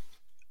 Chuck,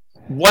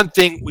 one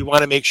thing we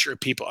want to make sure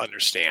people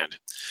understand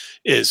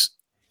is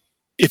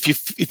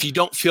if you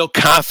don't feel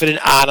confident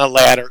on a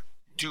ladder,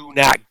 do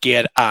not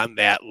get on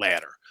that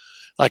ladder.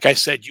 Like I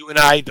said, you and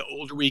I, the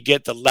older we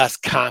get, the less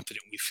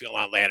confident we feel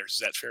on ladders. Is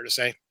that fair to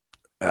say?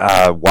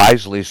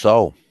 Wisely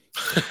so.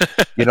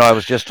 I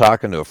was just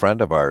talking to a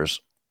friend of ours,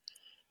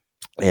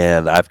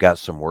 and I've got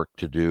some work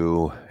to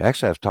do.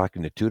 Actually, I was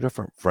talking to 2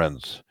 different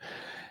friends.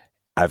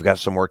 I've got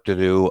some work to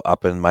do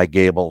up in my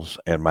gables,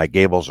 and my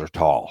gables are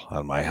tall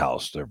on my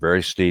house. They're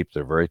very steep.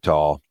 They're very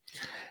tall,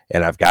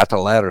 and I've got the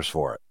ladders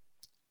for it,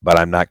 but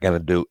I'm not going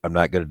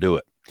to do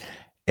it.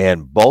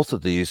 And both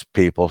of these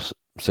people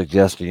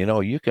suggested,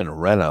 you can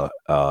rent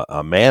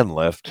a man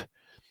lift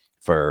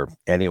for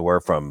anywhere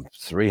from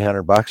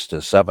 $300 to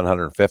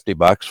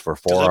 $750 for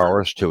 4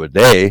 hours to a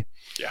day.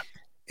 Yeah.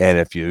 And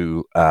if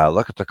you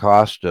look at the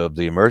cost of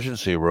the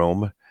emergency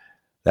room,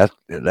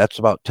 that's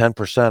about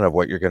 10% of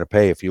what you're going to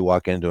pay if you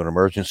walk into an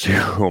emergency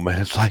room. And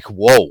it's like,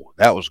 whoa,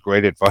 that was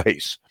great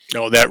advice.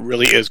 No, that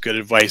really is good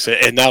advice.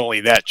 And not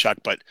only that, Chuck,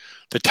 but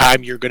the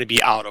time you're going to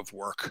be out of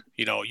work,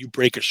 you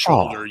break a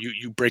shoulder,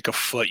 you break a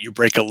foot, you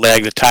break a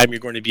leg, the time you're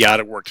going to be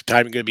out of work, the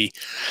time you're going to be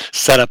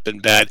set up in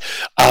bed.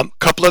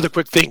 Couple other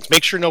quick things.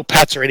 Make sure no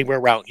pets are anywhere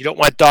around. You don't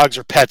want dogs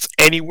or pets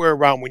anywhere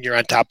around when you're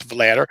on top of a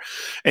ladder.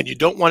 And you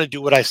don't want to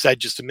do what I said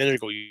just a minute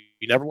ago.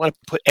 You never want to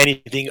put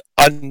anything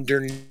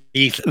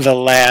underneath the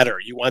ladder.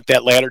 You want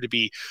that ladder to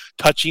be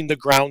touching the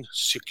ground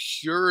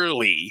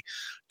securely.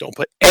 Don't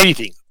put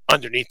anything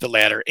underneath the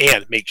ladder,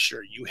 and make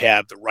sure you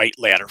have the right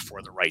ladder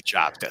for the right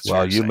job. That's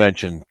well, you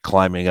mentioned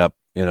climbing up,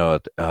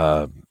 at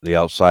the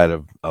outside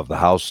of the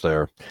house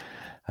there.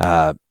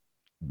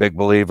 Big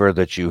believer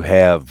that you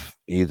have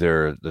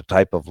either the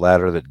type of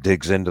ladder that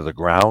digs into the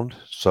ground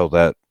so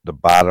that the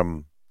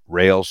bottom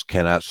rails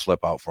cannot slip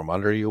out from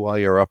under you while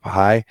you're up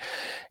high,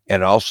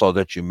 and also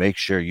that you make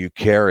sure you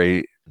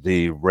carry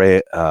the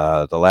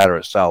ladder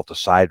itself, the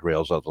side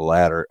rails of the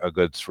ladder, a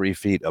good 3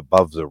 feet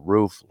above the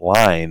roof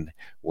line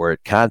where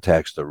it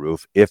contacts the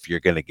roof if you're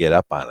going to get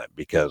up on it,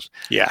 because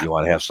you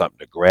want to have something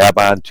to grab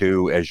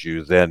onto as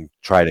you then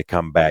try to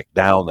come back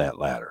down that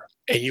ladder.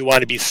 And you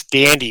want to be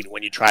standing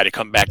when you try to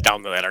come back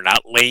down the ladder,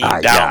 not laying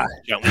down. Yeah.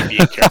 Gently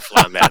being careful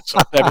on that. So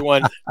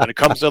everyone, when it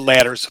comes to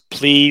ladders,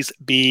 please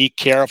be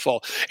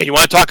careful. And you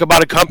want to talk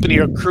about a company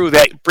or crew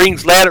that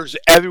brings ladders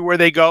everywhere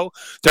they go.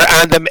 They're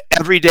on them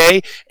every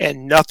day,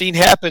 and nothing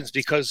happens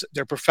because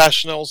they're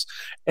professionals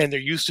and they're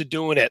used to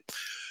doing it.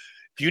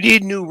 If you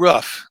need a new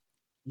roof,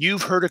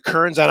 you've heard of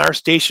Kearns on our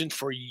station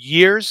for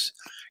years.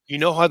 You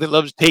know how they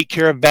love to take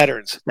care of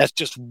veterans. That's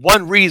just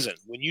one reason.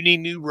 When you need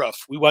a new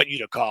roof, we want you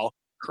to call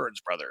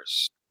Kearns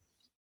Brothers.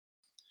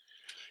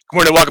 Good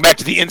morning. Welcome back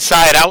to the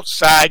Inside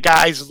Outside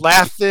Guys,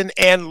 laughing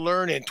and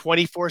learning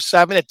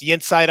 24/7 at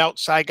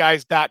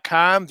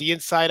theinsideoutsideguys.com, the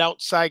Inside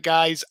Outside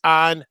Guys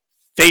on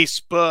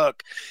Facebook.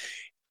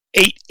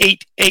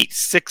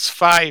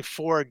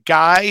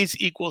 888-654-GUYS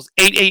equals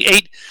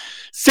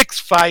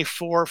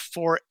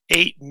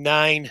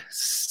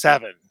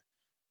 888-654-4897.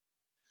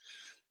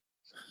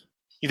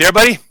 You there,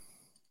 buddy?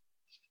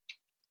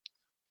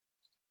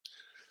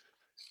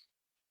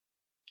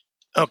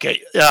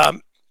 Okay,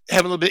 having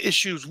a little bit of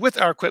issues with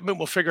our equipment.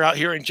 We'll figure out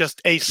here in just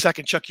a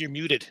second. Chuck, you're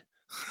muted.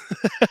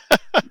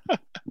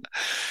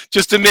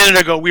 Just a minute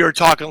ago, we were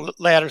talking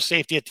ladder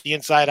safety at the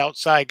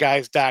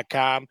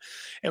InsideOutsideGuys.com,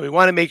 and we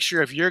want to make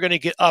sure if you're going to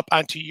get up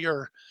onto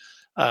your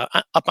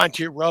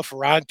roof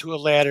or onto a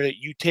ladder, that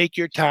you take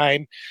your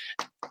time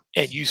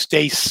and you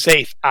stay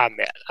safe on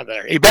that.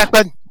 Are you back,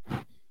 bud?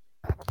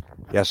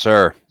 Yes,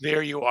 sir.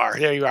 There you are.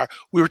 There you are.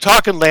 We were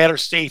talking ladder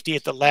safety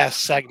at the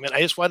last segment.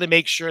 I just wanted to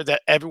make sure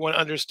that everyone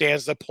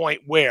understands the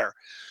point where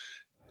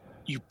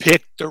you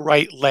pick the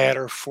right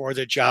ladder for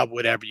the job,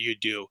 whatever you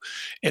do.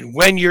 And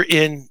when you're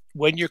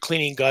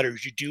cleaning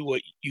gutters,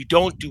 you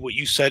don't do what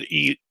you said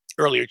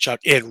earlier, Chuck,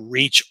 and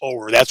reach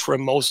over. That's where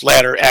most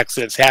ladder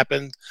accidents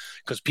happen,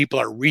 because people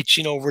are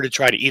reaching over to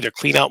try to either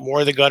clean out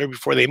more of the gutter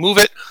before they move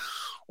it,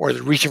 or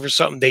they're reaching for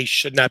something they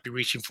should not be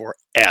reaching for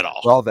at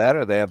all. Well, that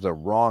or they have the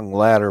wrong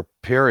ladder,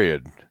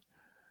 period.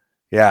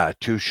 Yeah,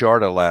 too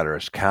short a ladder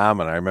is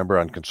common. I remember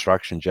on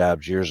construction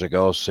jobs years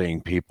ago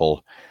seeing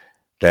people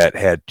that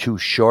had too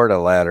short a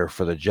ladder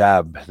for the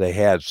job they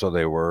had, so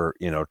they were,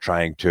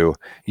 trying to,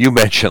 you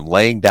mentioned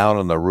laying down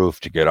on the roof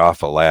to get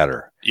off a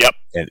ladder. Yep.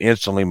 And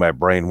instantly my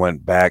brain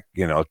went back,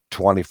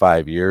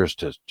 25 years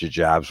to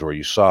jobs where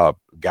you saw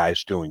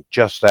guys doing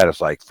just that.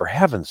 It's like, for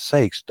heaven's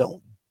sakes,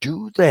 don't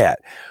do that.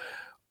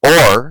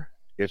 Or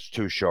it's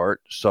too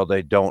short, so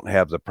they don't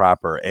have the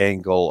proper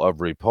angle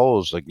of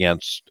repose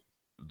against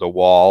the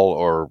wall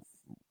or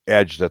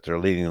edge that they're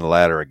leaning the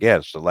ladder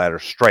against. The ladder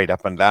straight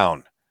up and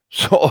down.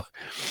 So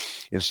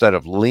instead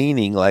of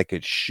leaning like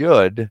it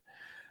should,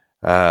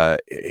 the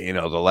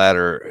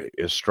ladder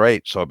is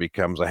straight, so it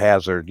becomes a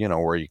hazard,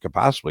 where you could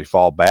possibly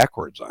fall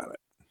backwards on it.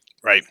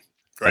 Right.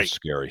 That's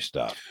scary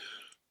stuff.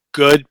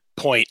 Good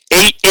point.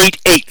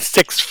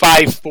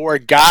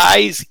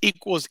 888-654-GUYS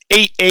equals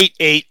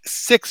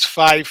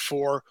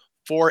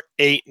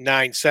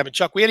 888-654-4897.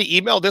 Chuck, we had an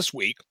email this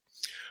week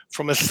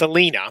from a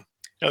Selena.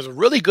 It was a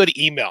really good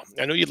email.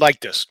 I know you'd like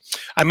this.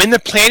 I'm in the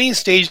planning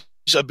stage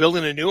of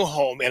building a new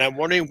home, and I'm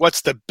wondering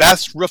what's the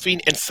best roofing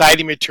and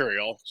siding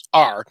materials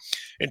are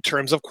in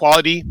terms of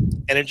quality,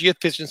 energy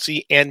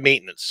efficiency, and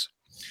maintenance.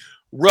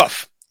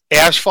 Roof,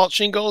 asphalt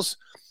shingles,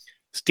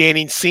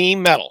 standing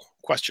seam metal, ?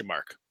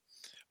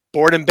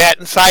 Board and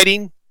batten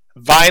siding,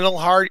 vinyl,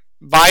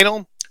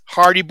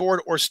 hardy board,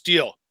 or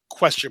steel, ?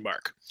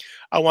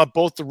 I want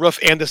both the roof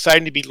and the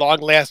siding to be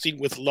long-lasting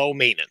with low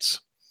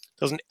maintenance.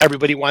 Doesn't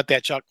everybody want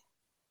that, Chuck?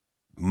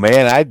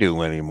 Man, I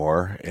do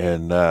anymore.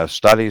 And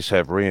studies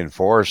have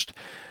reinforced.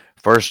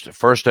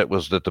 First, it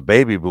was that the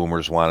baby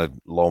boomers wanted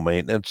low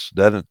maintenance.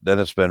 Then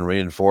it's been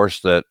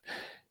reinforced that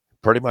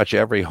pretty much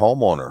every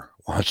homeowner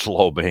wants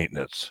low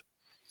maintenance.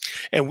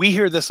 And we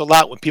hear this a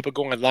lot when people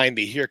go online.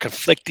 They hear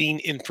conflicting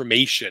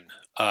information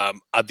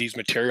of these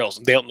materials,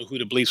 and they don't know who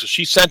to believe. So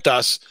she sent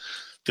us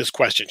this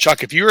question.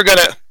 Chuck, if you were going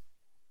to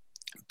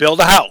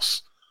build a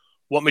house,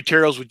 what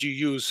materials would you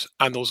use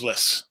on those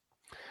lists?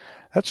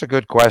 That's a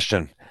good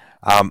question.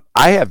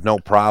 I have no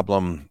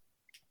problem.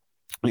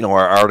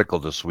 Our article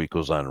this week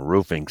was on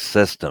roofing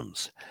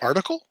systems.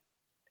 Article?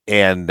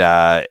 And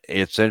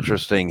it's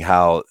interesting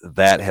how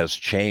that has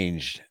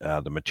changed.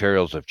 The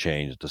materials have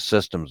changed. The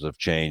systems have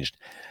changed.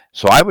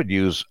 So I would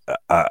use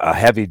a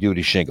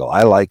heavy-duty shingle.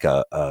 I like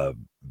a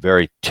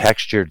very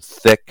textured,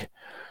 thick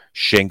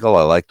shingle.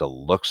 I like the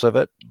looks of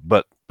it.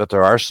 But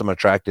there are some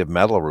attractive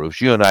metal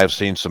roofs. You and I have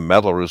seen some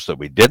metal roofs that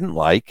we didn't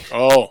like.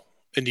 Oh,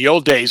 in the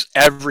old days,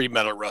 every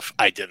metal roof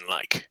I didn't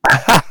like.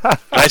 When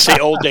I say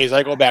old days,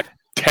 I go back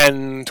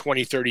 10,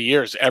 20, 30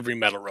 years. Every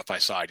metal roof I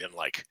saw I didn't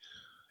like.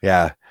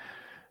 Yeah.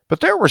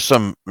 But there were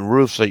some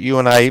roofs that you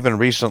and I even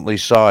recently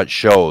saw at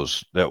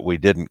shows that we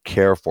didn't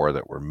care for,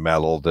 that were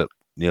metal, that,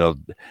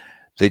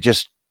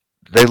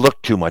 they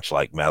looked too much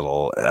like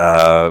metal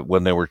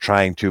when they were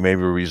trying to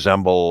maybe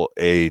resemble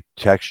a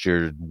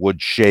textured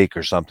wood shake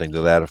or something to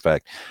that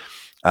effect.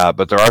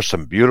 But there are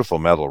some beautiful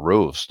metal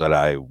roofs that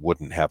I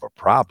wouldn't have a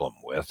problem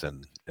with,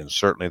 and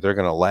certainly they're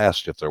going to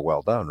last if they're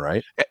well done,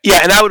 right? Yeah,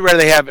 and I would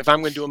rather have, if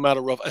I'm going to do a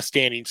metal roof, a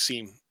standing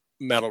seam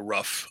metal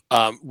roof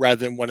rather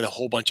than one of a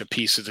whole bunch of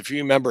pieces. If you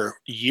remember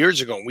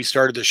years ago when we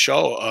started the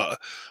show,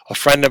 a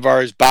friend of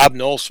ours, Bob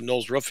Knowles from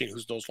Knowles Roofing,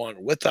 who's no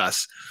longer with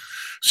us,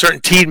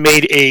 CertainTeed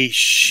made a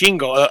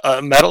shingle,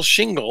 a metal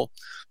shingle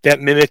that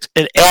mimics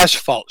an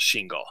asphalt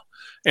shingle.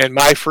 And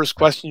my first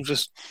question was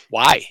just,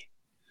 why?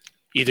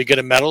 Either get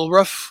a metal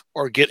roof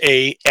or get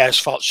a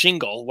asphalt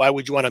shingle. Why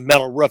would you want a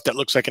metal roof that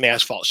looks like an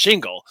asphalt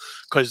shingle?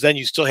 Because then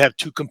you still have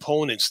two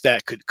components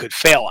that could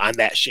fail on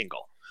that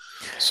shingle.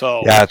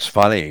 So yeah, it's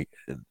funny.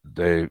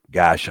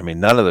 Gosh, I mean,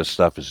 none of this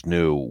stuff is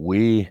new.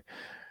 We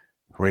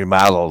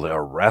remodeled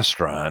a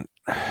restaurant,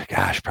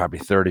 gosh, probably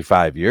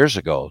 35 years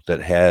ago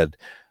that had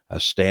a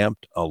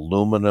stamped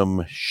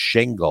aluminum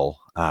shingle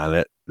on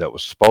it that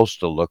was supposed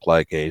to look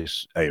like a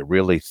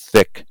really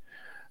thick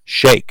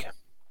shake.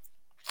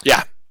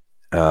 Yeah.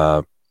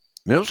 It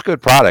was a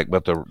good product,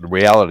 but the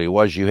reality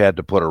was you had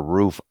to put a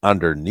roof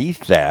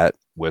underneath that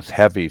with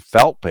heavy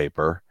felt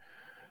paper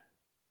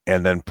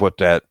and then put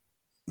that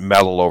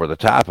metal over the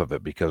top of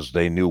it because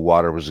they knew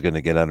water was going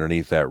to get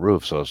underneath that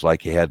roof. So it's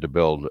like you had to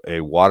build a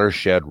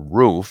watershed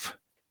roof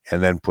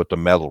and then put the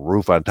metal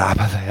roof on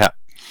top of that.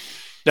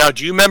 Now,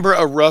 do you remember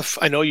a roof?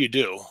 I know you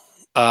do.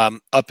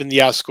 Up in the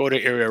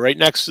Oscoda area, right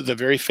next to the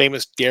very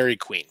famous Dairy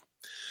Queen.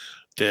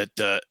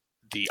 The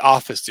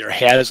office there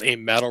has a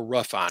metal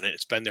roof on it.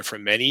 It's been there for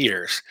many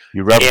years.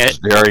 You reference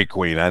Dairy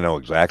Queen. I know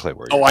exactly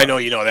where you're I know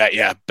you know that.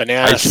 Yeah.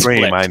 Banana ice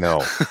cream, split. I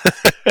know.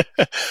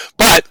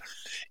 But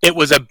it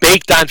was a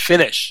baked-on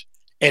finish,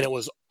 and it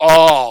was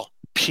all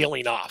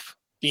peeling off.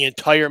 The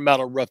entire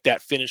metal roof,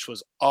 that finish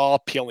was all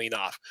peeling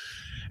off.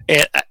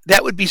 And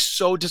that would be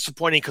so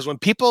disappointing because when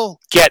people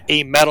get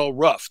a metal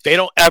roof, they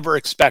don't ever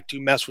expect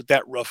to mess with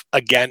that roof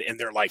again in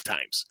their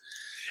lifetimes.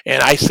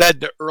 And I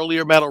said the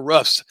earlier metal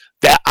roofs,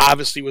 that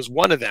obviously was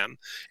one of them.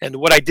 And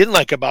what I didn't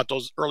like about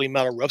those early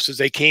metal roofs is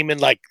they came in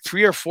like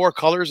 3 or 4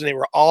 colors and they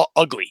were all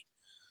ugly.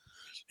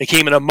 They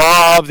came in a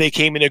mauve, they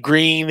came in a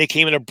green, they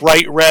came in a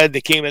bright red,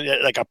 they came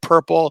in like a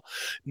purple.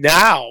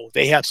 Now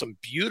they have some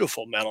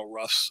beautiful metal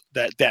roofs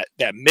that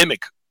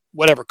mimic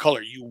whatever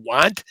color you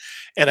want.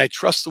 And I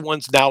trust the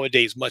ones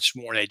nowadays much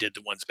more than I did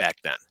the ones back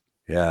then.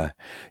 Yeah.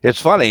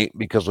 It's funny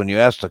because when you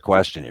ask the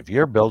question, if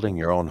you're building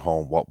your own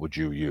home, what would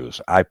you use?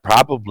 I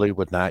probably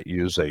would not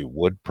use a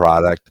wood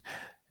product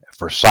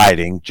for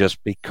siding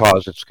just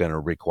because it's going to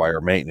require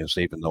maintenance,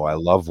 even though I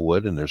love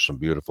wood and there's some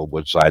beautiful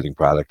wood siding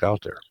product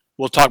out there.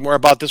 We'll talk more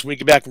about this when we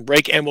get back from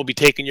break, and we'll be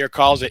taking your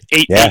calls at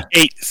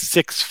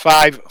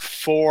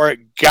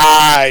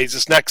 888-654-GUYS.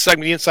 This next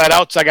segment, the Inside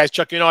Outside, guys.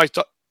 Chuck, you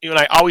and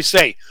I always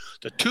say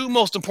the two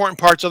most important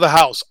parts of the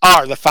house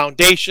are the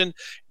foundation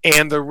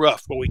and the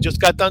roof. But we just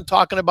got done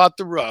talking about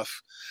the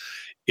roof.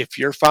 If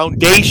your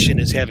foundation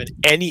is having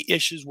any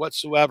issues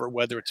whatsoever,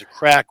 whether it's a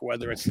crack,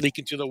 whether it's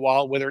leaking through the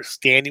wall, whether it's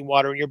standing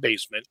water in your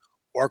basement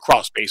or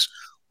crawl space,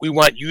 we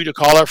want you to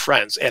call our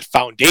friends at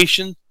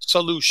Foundation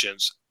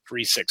Solutions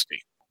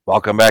 360.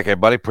 Welcome back,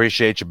 everybody.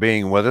 Appreciate you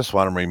being with us.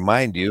 Want to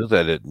remind you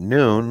that at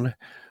noon,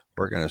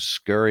 we're going to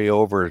scurry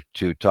over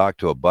to talk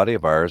to a buddy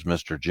of ours,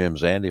 Mr. Jim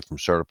Zandy from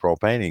CertaPro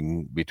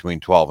Painting, between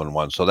 12 and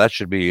 1. So that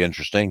should be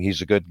interesting. He's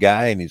a good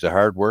guy, and he's a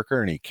hard worker,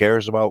 and he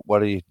cares about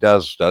what he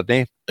does, doesn't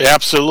he?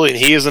 Absolutely. And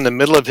he is in the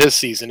middle of his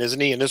season, isn't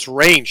he? And this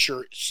rain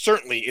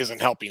certainly isn't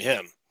helping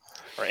him.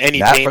 Or any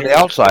Not for the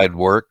outside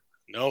work.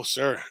 No,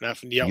 sir. Not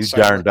from the outside.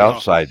 You darned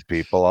outside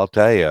people, I'll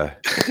tell you.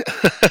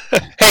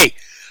 Hey,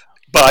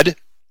 Bud,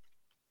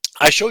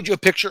 I showed you a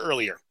picture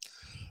earlier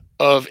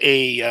of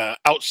a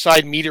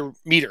outside meter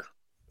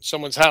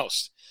someone's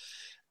house,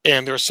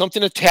 and there was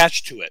something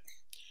attached to it,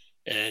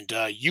 and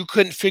you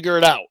couldn't figure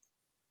it out.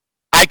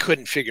 I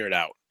couldn't figure it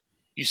out.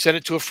 You sent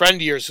it to a friend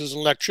of yours who's an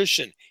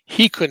electrician.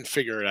 He couldn't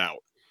figure it out.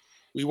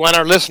 We want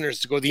our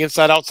listeners to go to the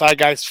Inside Outside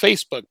Guys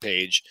Facebook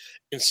page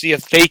and see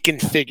if they can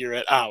figure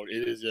it out.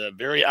 It is a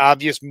very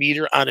obvious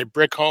meter on a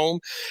brick home,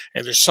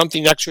 and there's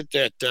something extra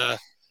that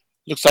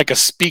looks like a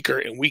speaker,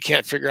 and we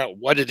can't figure out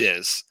what it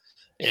is.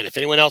 And if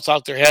anyone else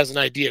out there has an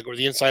idea, go to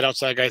the Inside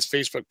Outside Guys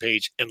Facebook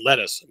page and let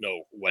us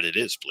know what it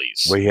is,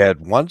 please. We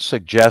had one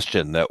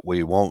suggestion that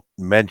we won't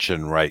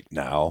mention right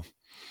now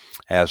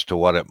as to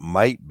what it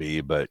might be,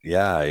 but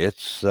yeah,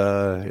 it's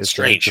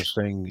strange.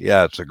 Interesting.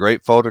 Yeah, it's a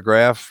great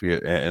photograph.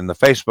 And the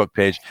Facebook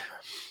page,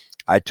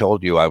 I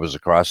told you I was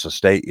across the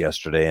state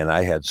yesterday, and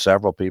I had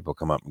several people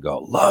come up and go,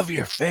 "Love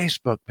your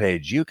Facebook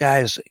page. You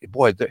guys,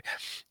 boy,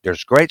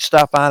 there's great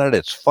stuff on it.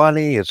 It's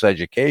funny. It's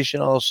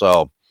educational.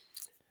 So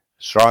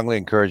strongly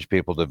encourage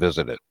people to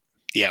visit it."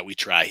 Yeah, we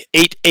try.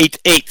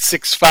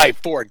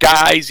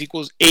 888-654-GUYS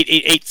equals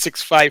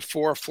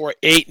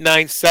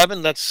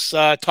 888-654-4897. Let's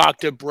talk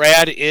to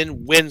Brad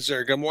in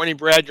Windsor. Good morning,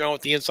 Brad. You're on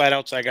with the Inside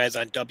Outside Guys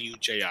on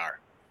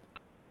WJR.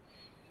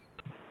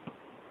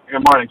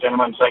 Good morning,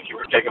 gentlemen. Thank you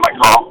for taking my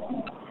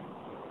call.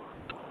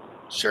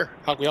 Sure.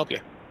 How can we help you?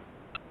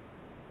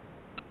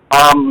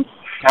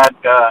 Had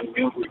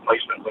new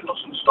replacement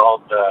windows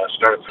installed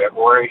start of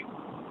February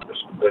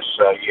this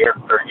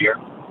current year.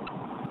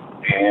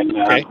 And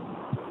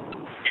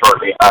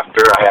shortly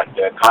after, I had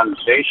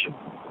condensation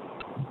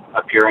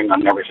appearing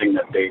on everything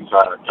that they've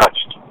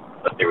touched.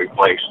 that they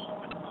replaced,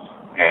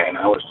 and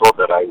I was told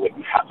that I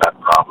wouldn't have that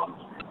problem.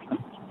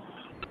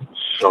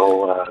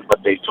 So,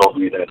 but they told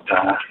me that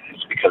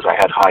it's because I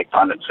had high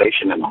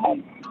condensation in the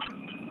home.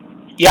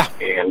 Yeah.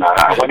 And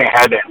I went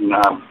ahead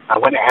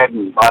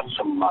and bought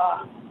some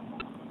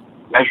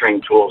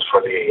measuring tools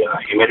for the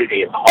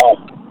humidity in the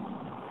home,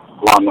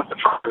 along with the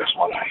furnace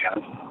one I had,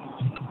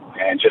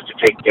 and just to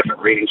take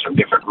different readings from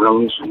different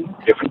rooms and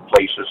different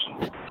places.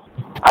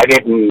 I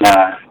didn't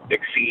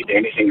exceed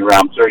anything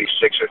around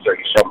 36 or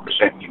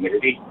 37%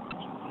 humidity.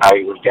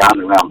 I was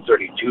down around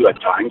 32 at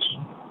times.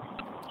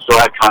 Still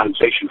had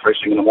condensation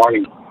first thing in the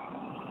morning.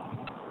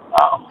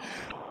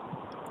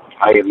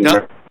 I even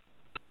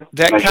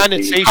that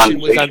condensation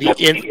was on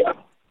the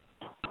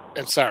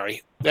I'm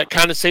sorry. That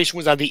condensation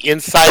was on the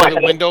inside of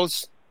the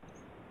windows?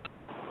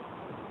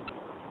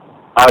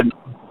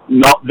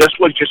 No, this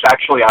was just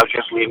actually, I was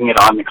just leaving it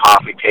on the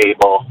coffee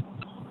table,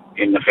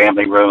 in the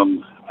family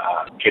room,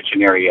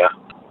 kitchen area,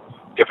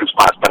 different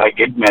spots. But I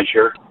did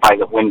measure by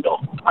the window.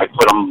 I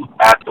put them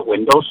at the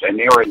windows, and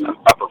they were in the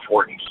upper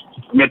 40s,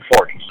 mid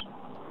 40s.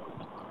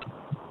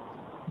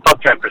 About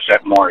 10%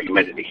 more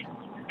humidity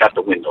at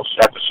the windows,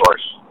 at the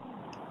source.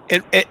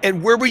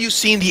 And where were you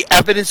seeing the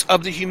evidence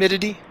of the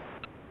humidity?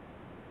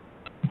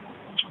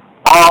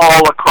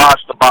 All across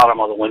the bottom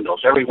of the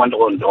windows, every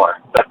window and door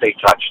that they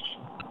touched.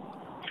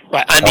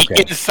 Right, on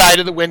the inside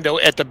of the window,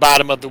 at the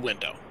bottom of the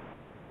window.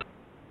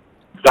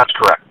 That's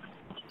correct.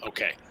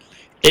 Okay.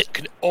 It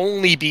can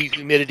only be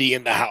humidity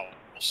in the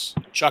house.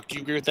 Chuck, do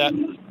you agree with that?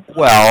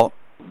 Well,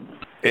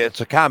 it's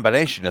a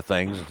combination of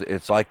things.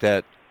 It's like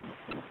that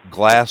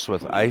glass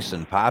with ice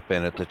and pop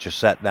in it that you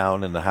set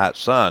down in the hot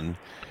sun.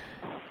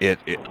 It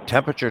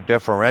temperature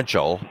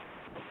differential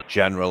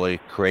generally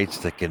creates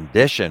the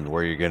condition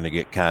where you're going to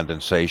get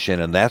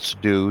condensation, and that's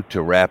due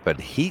to rapid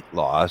heat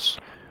loss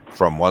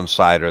from one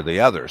side or the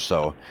other.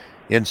 So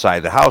inside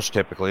the house,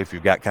 typically, if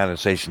you've got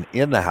condensation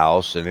in the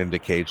house, it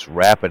indicates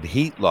rapid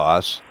heat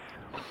loss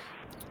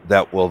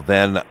that will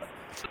then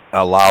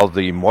allow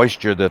the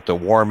moisture that the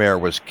warm air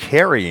was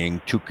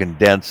carrying to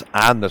condense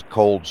on the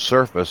cold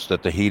surface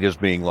that the heat is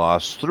being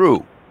lost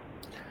through.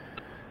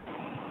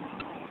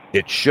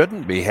 It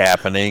shouldn't be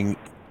happening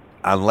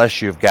unless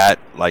you've got,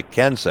 like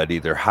Ken said,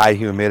 either high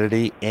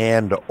humidity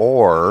and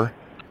or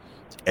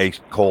a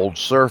cold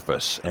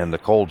surface. And the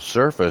cold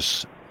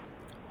surface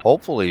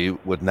hopefully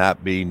would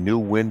not be new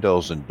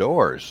windows and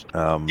doors.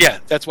 Yeah,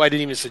 that's why I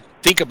didn't even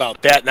think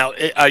about that. Now,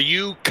 are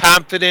you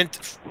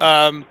confident,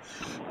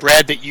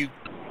 Brad, that you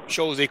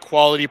chose a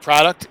quality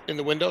product in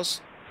the windows?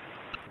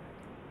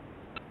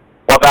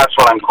 Well, that's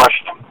what I'm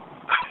questioning.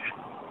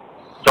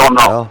 Don't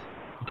know. Well,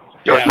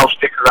 There was no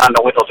sticker on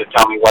the window to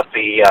tell me what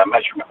the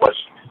measurement was,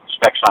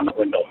 specs on the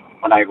window.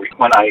 When I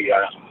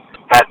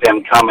had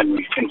them come and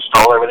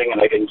install everything,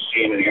 and I didn't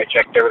see anything, I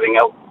checked everything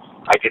out.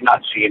 I did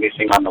not see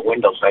anything on the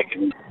windows I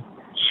can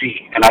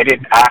see, and I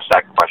didn't ask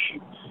that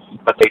question.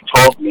 But they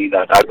told me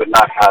that I would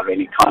not have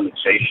any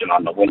condensation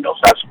on the windows.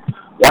 That's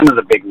one of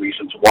the big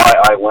reasons why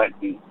I went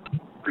and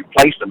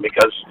replaced them,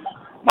 because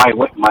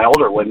my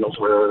older windows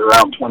were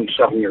around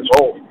 27 years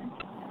old.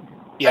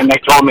 Yeah. And they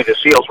told me the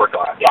seals were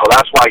gone. So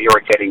that's why you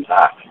were getting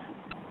that.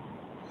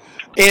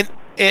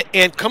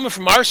 And coming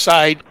from our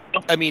side,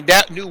 I mean,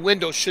 that new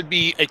window should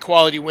be a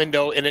quality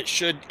window, and it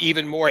should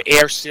even more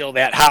air seal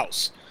that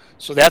house.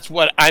 So that's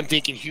what I'm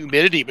thinking,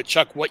 humidity. But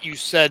Chuck, what you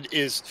said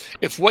is,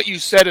 if what you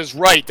said is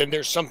right, then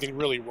there's something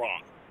really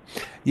wrong.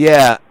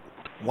 Yeah.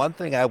 One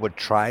thing I would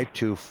try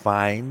to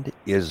find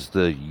is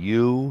the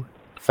U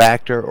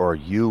factor or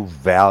U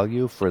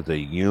value for the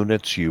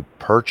units you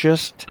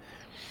purchased.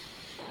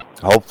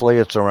 Hopefully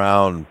it's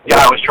around.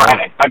 Yeah, I'm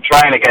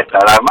trying to get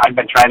that. I've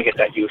been trying to get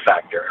that U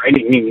factor. I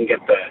didn't even get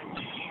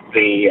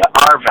the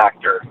R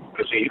factor,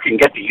 because you can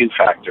get the U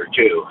factor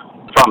too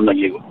from the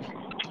U.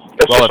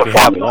 Well, if you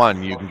have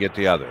one, you can get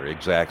the other.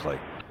 Exactly.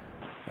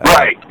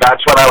 Right.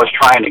 That's what I was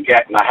trying to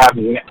get, and I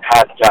haven't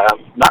had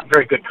not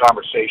very good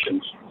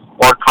conversations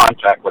or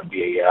contact with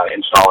the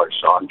installers,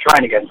 so I'm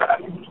trying to get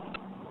that.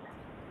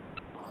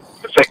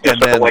 The thickness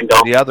and then of the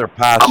window, the other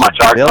how much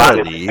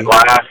argon is in the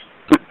glass.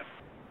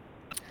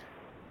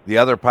 The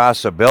other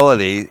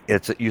possibility,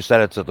 you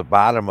said it's at the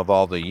bottom of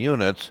all the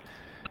units.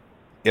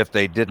 If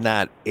they did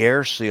not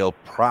air seal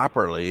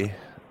properly,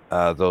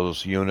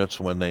 those units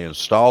when they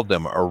installed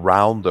them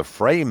around the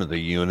frame of the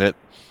unit,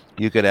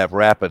 you could have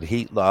rapid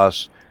heat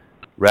loss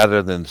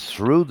rather than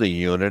through the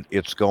unit.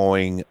 It's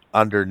going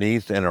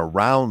underneath and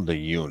around the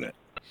unit.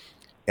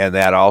 And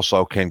that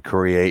also can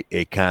create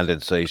a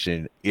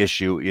condensation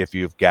issue if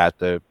you've got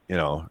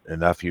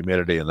enough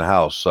humidity in the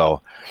house.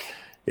 So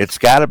it's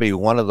got to be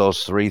one of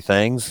those three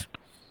things.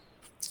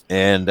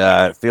 And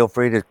feel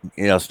free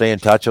to stay in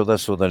touch with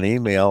us with an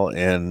email,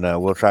 and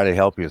we'll try to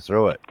help you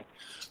through it.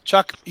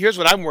 Chuck, here's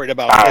what I'm worried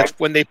about. If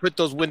when they put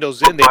those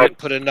windows in, they didn't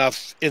put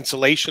enough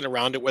insulation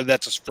around it, whether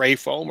that's a spray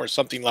foam or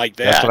something like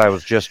that. That's what I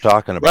was just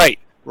talking about.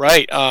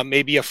 Right.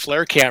 Maybe a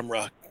flare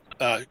camera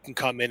can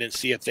come in and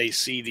see if they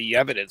see the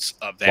evidence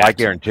of that. Well, I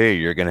guarantee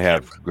you're going to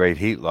have great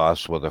heat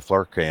loss with a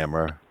flare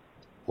camera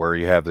where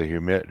you have the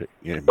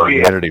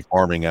humidity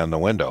forming on the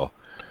window.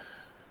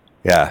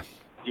 Yeah.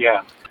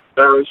 Yeah.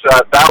 There was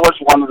that was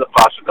one of the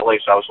possibilities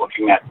I was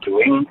looking at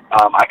doing.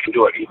 I can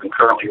do it even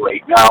currently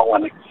right now.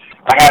 When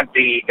I had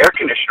the air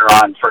conditioner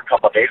on for a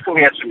couple of days, and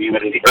we had some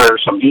humidity or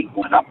some heat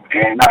went up,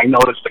 and I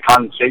noticed the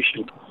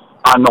condensation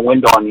on the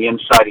window on the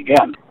inside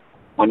again.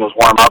 When it was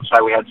warm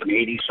outside, we had some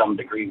 80-some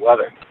degree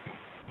weather.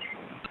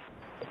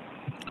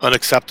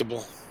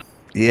 Unacceptable.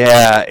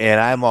 Yeah,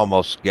 and I'm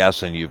almost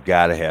guessing you've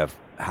got to have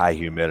high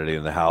humidity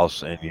in the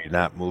house and you're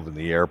not moving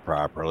the air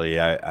properly.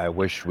 I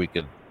wish we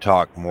could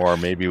talk more.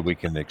 Maybe we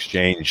can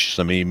exchange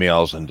some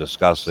emails and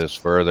discuss this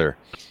further.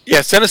 Yeah,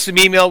 send us some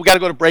email. We got to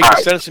go to break. All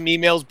right. Send us some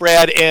emails,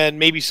 Brad, and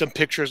maybe some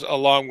pictures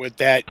along with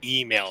that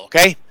email,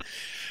 okay?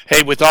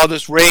 Hey, with all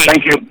this rain,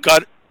 Thank you.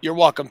 You're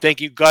welcome.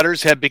 Thank you.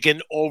 Gutters have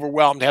been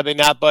overwhelmed, have they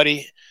not,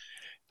 buddy?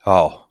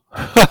 Oh,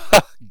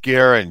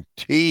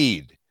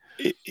 guaranteed.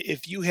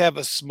 If you have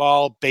a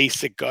small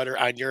basic gutter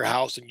on your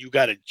house and you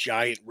got a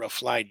giant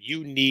roof line,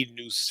 you need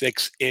new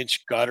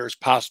 6-inch gutters,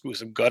 possibly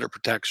some gutter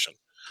protection,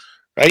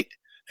 right?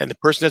 And the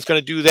person that's going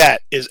to do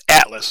that is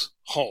Atlas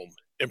Home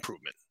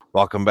Improvement.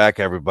 Welcome back,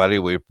 everybody.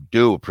 We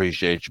do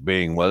appreciate you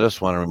being with us.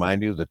 Want to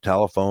remind you the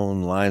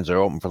telephone lines are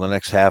open for the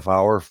next half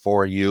hour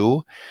for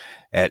you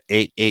at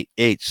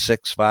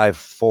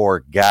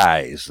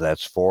 888-654-GUYS.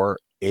 That's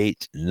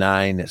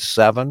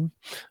 4897.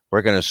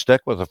 We're going to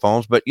stick with the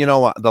phones, but you know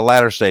what? The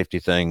ladder safety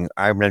thing,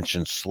 I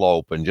mentioned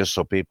slope, and just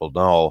so people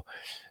know,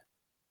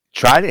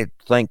 try to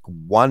think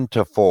 1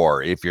 to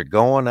 4. If you're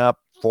going up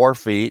 4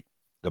 feet,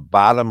 the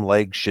bottom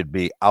leg should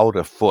be out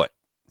a foot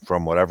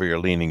from whatever you're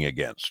leaning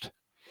against.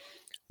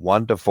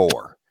 1 to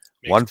 4.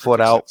 Makes 1 foot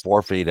perfect out, sense.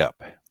 4 feet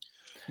up.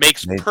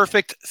 Makes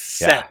perfect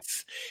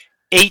sense.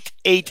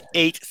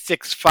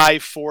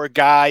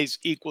 888-654-GUYS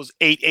equals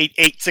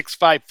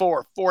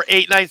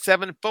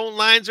 888-654-4897. Phone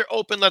lines are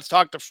open. Let's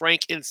talk to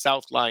Frank in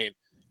South Lyon.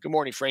 Good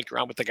morning, Frank.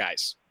 You're on with the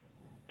guys.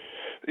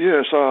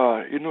 Yes,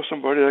 you know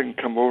somebody that can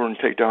come over and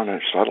take down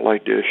that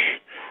satellite dish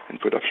and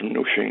put up some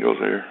new shingles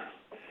there?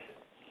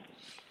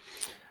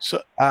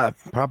 So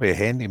Probably a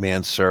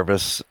handyman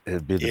service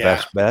would be the Yeah.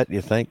 best bet, you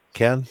think,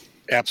 Ken?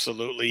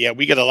 absolutely. Yeah,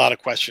 we get a lot of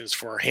questions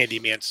for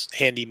handyman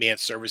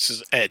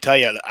services. And I tell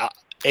you,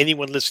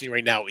 anyone listening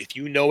right now, if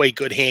you know a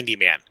good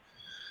handyman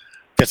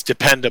that's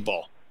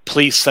dependable,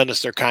 please send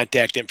us their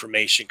contact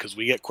information because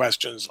we get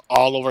questions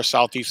all over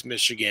Southeast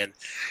Michigan.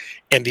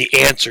 And the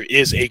answer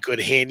is a good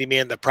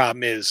handyman. The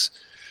problem is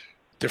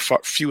they're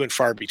few and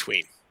far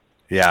between.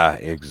 Yeah,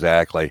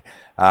 exactly.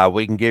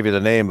 We can give you the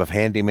name of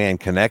Handyman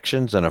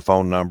Connections and a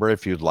phone number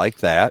if you'd like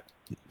that.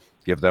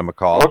 Give them a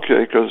call.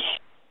 Okay, because,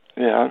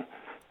 yeah,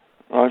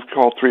 I've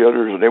called 3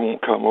 others and they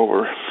won't come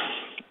over.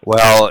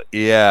 Well,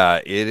 yeah,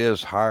 it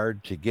is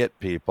hard to get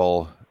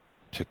people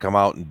to come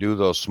out and do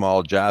those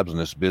small jobs in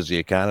this busy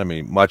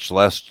economy, much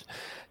less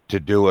to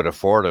do it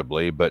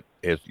affordably, but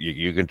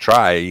you can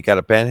try. You got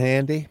a pen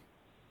handy?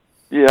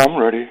 Yeah, I'm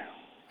ready.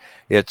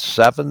 It's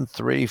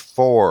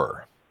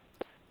 734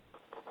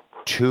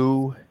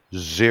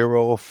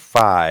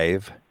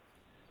 205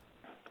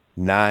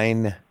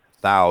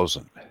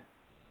 9000.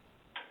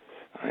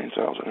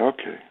 9,000,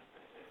 okay.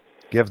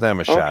 Give them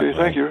a shot. Okay,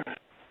 thank you.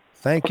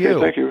 Thank Okay, you.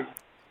 thank you.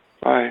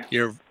 Bye.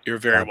 You're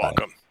very Bye-bye.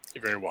 welcome.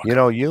 You're very welcome. You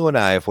know, you and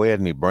I, if we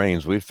had any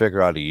brains, we'd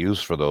figure out a use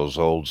for those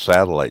old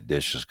satellite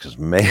dishes because,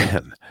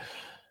 man,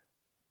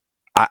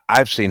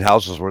 I've seen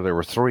houses where there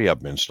were 3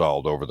 of them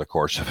installed over the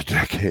course of a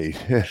decade.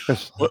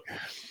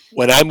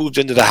 When I moved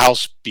into the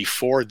house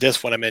before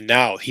this one I'm in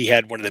now, he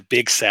had one of the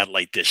big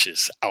satellite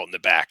dishes out in the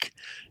back.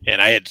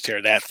 And I had to tear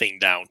that thing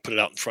down, put it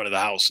out in front of the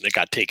house, and it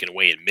got taken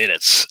away in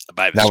minutes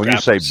by the Now, when you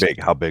say scrappers.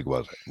 big, how big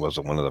was it? Was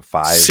it one of the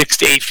 5? 6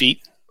 to 8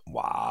 feet.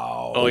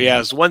 Wow. Oh,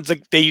 yeah. It's the ones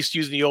that they used to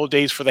use in the old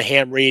days for the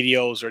ham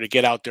radios or to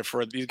get out there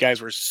for. These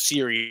guys were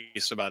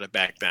serious about it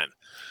back then.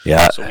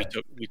 Yeah. So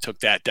we took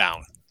that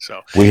down.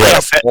 So We had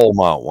Yes, a full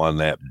mount one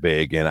that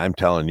big, and I'm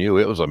telling you,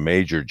 it was a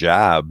major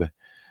job,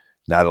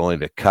 not only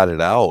to cut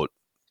it out,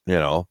 you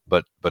know,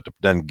 but to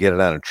then get it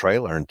on a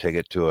trailer and take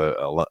it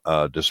to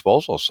a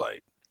disposal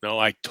site. no,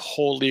 I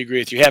totally agree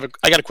with you.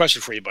 I got a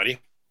question for you, buddy.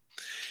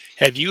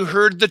 Have you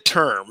heard the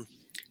term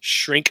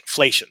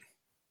shrinkflation?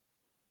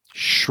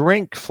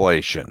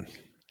 Shrinkflation.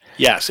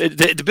 Yes,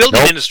 the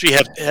building Nope. industry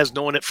has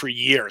known it for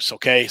years.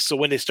 Okay, so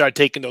when they start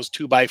taking those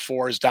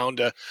 2x4s down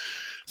to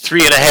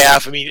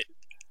 3.5, I mean,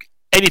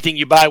 anything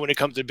you buy when it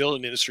comes to the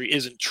building industry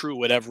isn't true,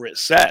 whatever it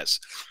says.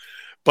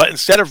 But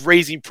instead of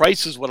raising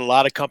prices, what a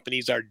lot of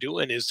companies are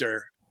doing is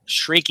they're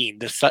shrinking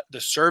the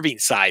serving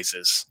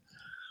sizes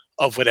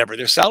of whatever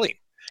they're selling,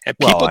 and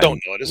people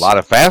don't notice. A lot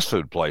of fast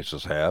food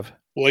places have.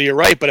 Well, you're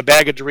right, but a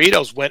bag of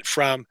Doritos went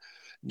from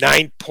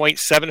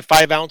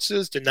 9.75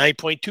 ounces to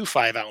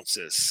 9.25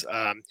 ounces.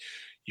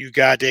 You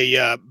got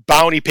a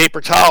Bounty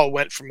paper towel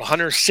went from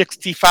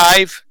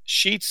 165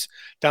 sheets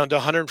down to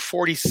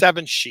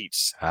 147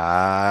 sheets. You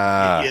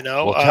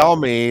know, well, tell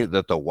me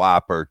that the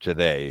Whopper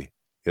today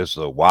is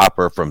the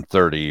Whopper from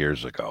 30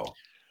 years ago.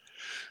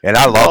 And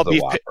I love the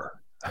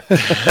Whopper. Yeah,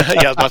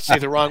 I was about to say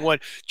the wrong one.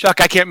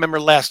 Chuck, I can't remember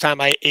last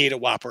time I ate a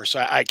Whopper,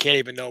 so I can't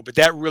even know. But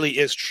that really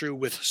is true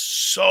with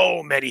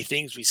so many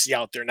things we see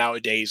out there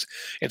nowadays.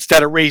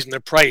 Instead of raising the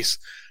price,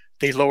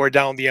 they lower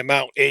down the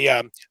amount.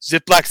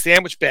 Ziploc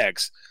sandwich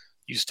bags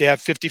used to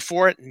have 50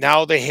 for it.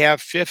 Now they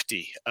have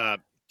 50.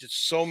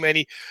 Just so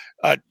many.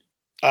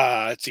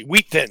 Let's see,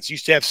 wheat thins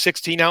used to have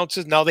 16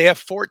 ounces. Now they have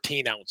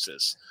 14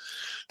 ounces.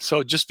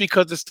 So just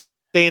because it's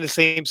staying the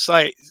same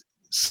size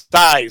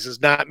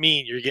does not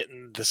mean you're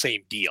getting the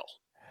same deal.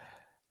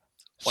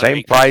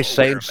 Same price,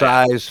 same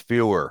size,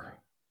 fewer.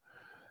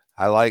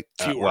 I like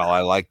Fewer.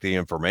 I like the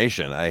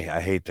information. I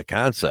hate the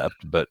concept,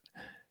 but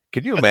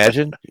could you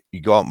imagine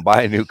you go out and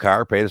buy a new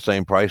car, pay the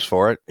same price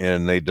for it,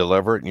 and they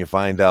deliver it, and you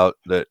find out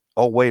that,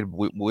 oh wait,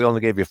 we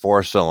only gave you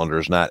 4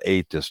 cylinders, not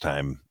 8 this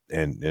time,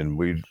 and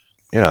we,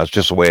 it's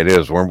just the way it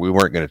is. We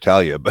weren't going to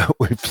tell you, but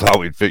we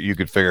thought you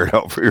could figure it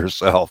out for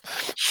yourself.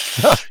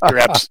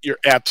 You're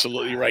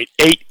absolutely right.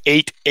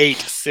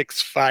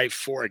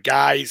 888-654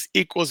 guys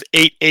equals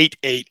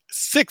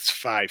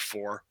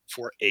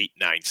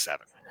 888-654-4897.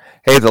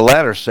 Hey, the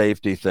ladder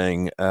safety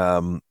thing.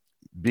 Be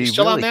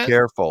really that?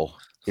 careful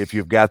if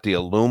you've got the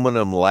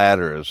aluminum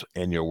ladders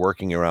and you're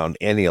working around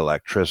any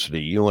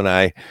electricity. You and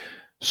I,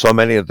 so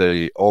many of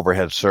the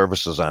overhead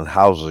services on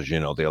houses,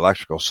 the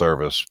electrical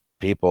service,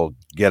 people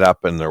get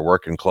up and they're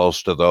working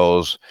close to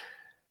those.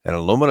 An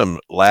aluminum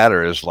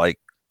ladder is like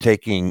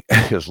standing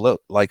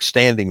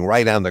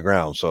right on the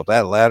ground. So if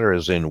that ladder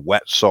is in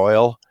wet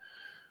soil,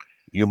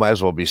 you might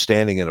as well be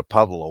standing in a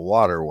puddle of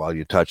water while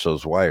you touch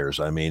those wires.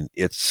 I mean,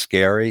 it's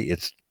scary.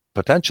 It's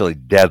potentially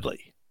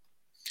deadly.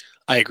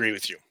 I agree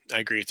with you.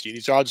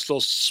 These are all just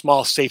little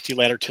small safety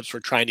ladder tips we're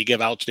trying to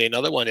give out today.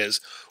 Another one is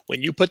when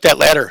you put that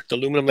ladder, the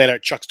aluminum ladder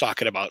Chuck's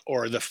talking about,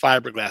 or the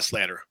fiberglass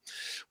ladder,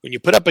 when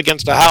you put up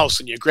against a house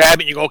and you grab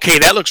it and you go, okay,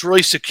 that looks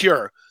really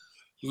secure.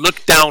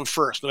 Look down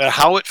first. No matter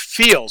how it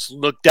feels,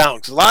 look down.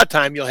 Because a lot of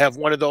time you'll have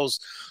one of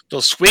those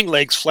swing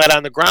legs flat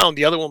on the ground.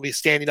 The other one will be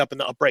standing up in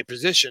the upright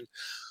position,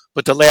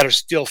 but the ladder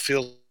still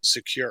feels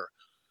secure.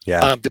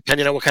 Yeah.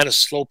 Depending on what kind of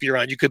slope you're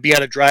on. You could be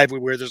on a driveway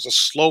where there's a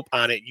slope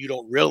on it. You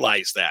don't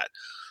realize that.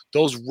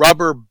 Those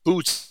rubber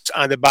boots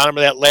on the bottom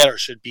of that ladder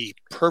should be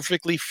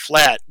perfectly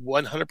flat,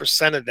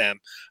 100% of them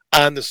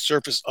on the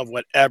surface of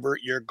whatever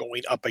you're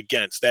going up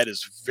against. That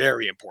is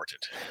very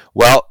important.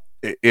 Well,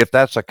 if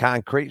that's a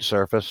concrete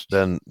surface,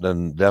 then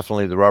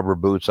definitely the rubber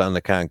boots on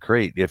the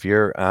concrete. If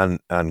you're on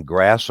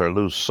grass or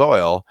loose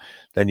soil,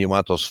 then you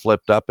want those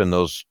flipped up and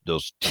those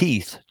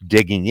teeth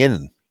digging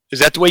in. Is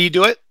that the way you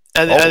do it?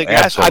 And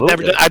grass,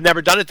 I've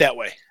never done it that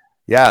way.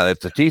 Yeah, if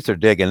the teeth are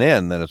digging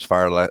in, then it's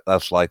far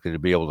less likely to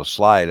be able to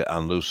slide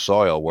on loose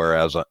soil.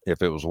 Whereas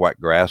if it was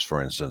wet grass,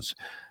 for instance,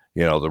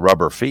 the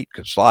rubber feet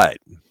could slide.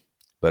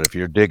 But if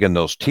you're digging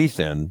those teeth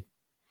in,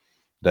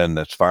 then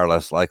that's far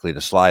less likely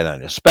to slide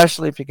on you,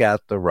 especially if you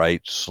got the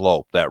right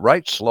slope. That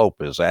right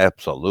slope is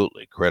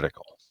absolutely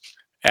critical.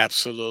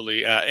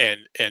 Absolutely,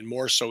 and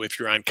more so if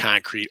you're on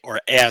concrete or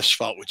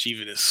asphalt, which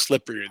even is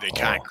slipperier than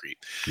concrete.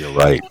 You're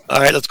right. All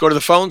right, let's go to the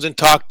phones and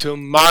talk to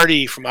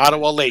Marty from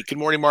Ottawa Lake. Good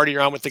morning, Marty.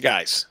 You're on with the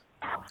guys.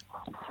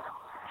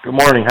 Good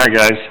morning. Hi,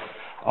 guys.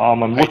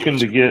 I'm looking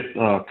to get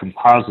a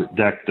composite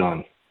deck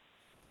done.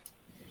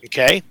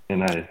 Okay.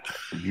 And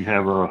you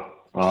have a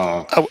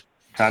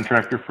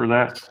contractor for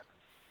that?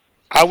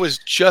 I was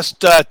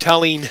just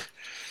telling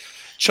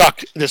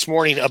Chuck this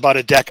morning about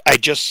a deck I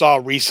just saw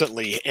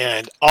recently,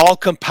 and all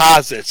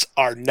composites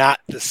are not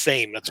the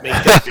same. Let's make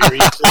that very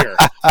clear.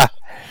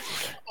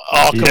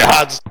 All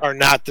composites are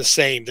not the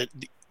same.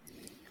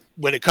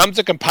 When it comes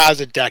to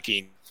composite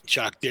decking,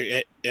 Chuck,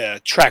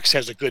 Trex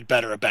has a good,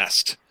 better, or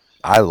best.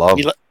 I love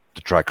the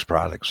Trex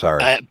product.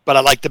 Sorry, but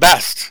I like the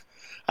best.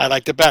 I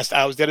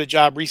was at a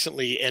job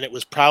recently, and it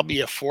was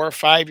probably a 4 or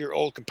 5 year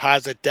old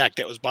composite deck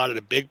that was bought at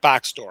a big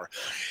box store.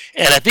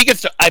 And I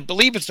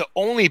believe it's the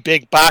only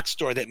big box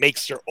store that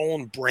makes their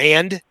own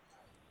brand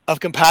of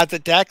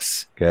composite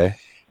decks. Okay.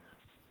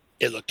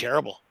 It looked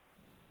terrible.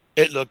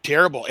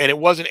 And it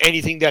wasn't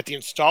anything that the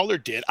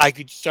installer did. I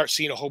could start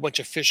seeing a whole bunch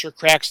of fissure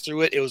cracks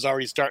through it. It was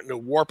already starting to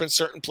warp in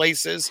certain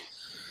places.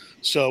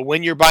 So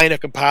when you're buying a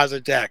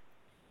composite deck,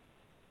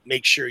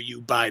 make sure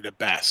you buy the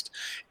best.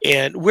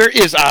 And where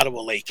is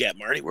Ottawa Lake at,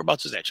 Marty?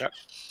 Whereabouts is that, Chuck?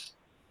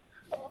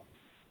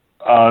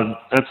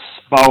 That's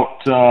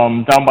about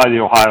down by the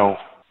Ohio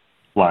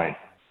line.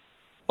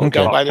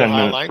 Okay. Down by the 10 Ohio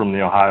minutes line? from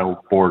the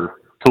Ohio border.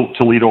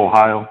 Toledo,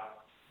 Ohio.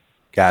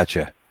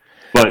 Gotcha.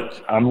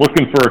 But I'm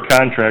looking for a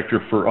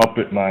contractor for up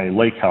at my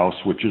lake house,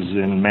 which is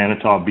in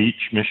Manitow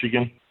Beach,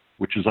 Michigan,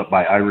 which is up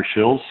by Irish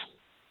Hills.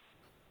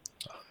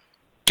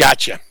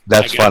 Gotcha.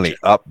 That's funny.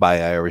 Up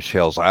by Irish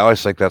Hills. I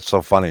always think that's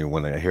so funny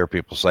when I hear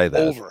people say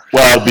that. Over.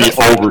 Well, it'd be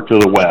over to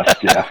the west,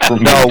 yeah.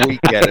 No, we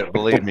get it.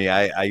 Believe me,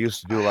 I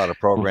used to do a lot of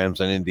programs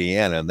in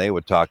Indiana, and they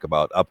would talk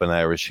about up in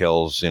Irish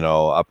Hills,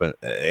 up in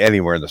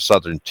anywhere in the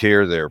southern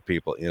tier. There are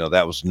people,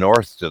 that was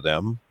north to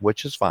them,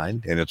 which is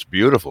fine, and it's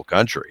beautiful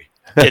country.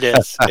 It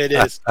is.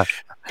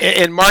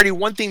 And Marty,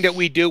 one thing that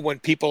we do when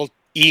people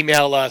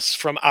email us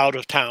from out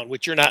of town,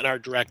 which you're not in our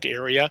direct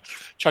area.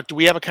 Chuck, do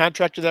we have a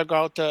contractor that go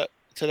out to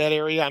that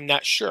area? I'm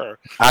not sure.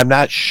 I'm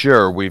not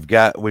sure. We've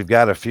got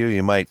a few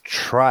you might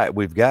try.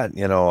 We've got,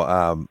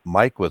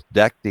 Mike with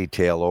Deck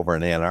Detail over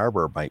in Ann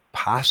Arbor might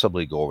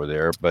possibly go over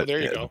there. But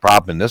there you the go.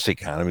 problem in this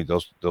economy,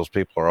 those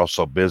people are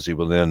also busy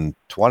within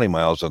 20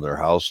 miles of their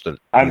house that,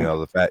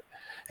 the fact.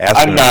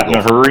 I'm not in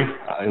a hurry,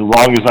 as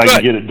long as I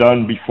can get it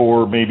done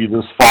before maybe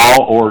this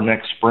fall or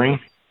next spring.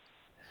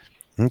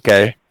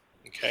 Okay.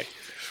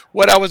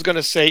 What I was going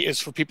to say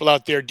is for people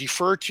out there,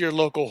 defer to your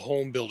local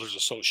home builders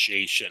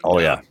association. Oh,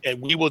 yeah.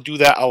 And we will do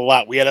that a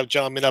lot. We had a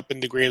gentleman up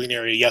in the Grayling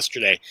area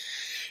yesterday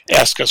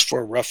ask us for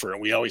a roofer,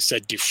 and we always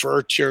said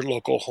defer to your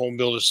local home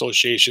builder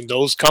association.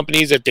 Those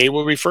companies that they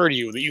will refer to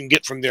you, that you can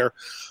get from their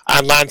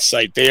online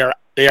site, they are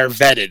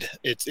vetted.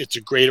 It's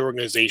a great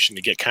organization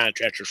to get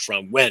contractors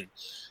from when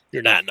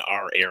you're not in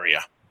our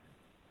area.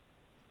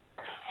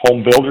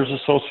 Home Builders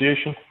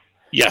Association?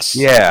 Yes.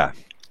 Yeah.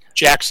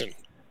 Jackson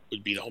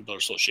would be the Home Builder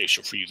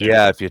Association for you there.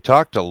 Yeah, if you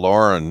talk to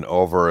Lauren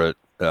over at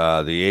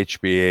the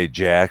HBA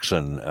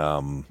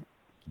Jackson,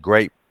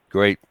 great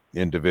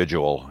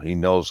individual. He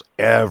knows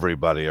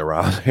everybody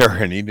around here,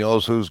 and he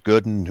knows who's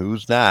good and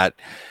who's not.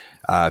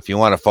 If you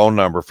want a phone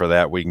number for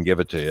that, we can give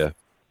it to you.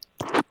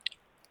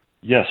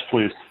 Yes,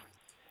 please.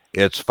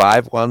 It's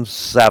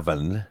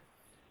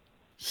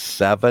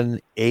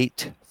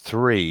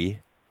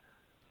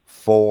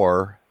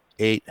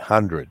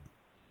 517-783-4800.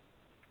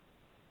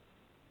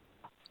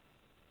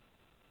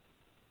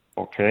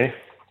 Okay.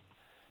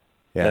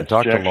 Yeah, that's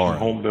talk Jackson to Lauren.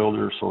 Home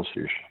Builder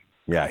Association.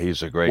 Yeah,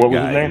 he's a great What was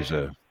guy. his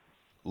name? He's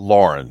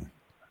Lauren.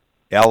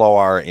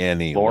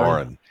 Lorne.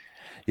 Lauren.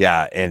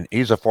 Yeah, and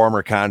he's a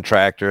former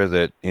contractor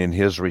that in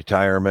his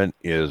retirement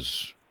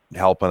is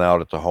helping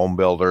out at the home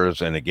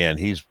builders. And again,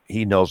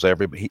 he knows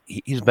everybody.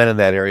 He's been in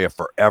that area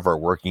forever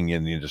working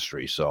in the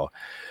industry. So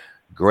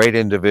great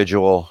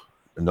individual,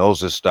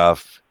 knows his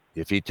stuff.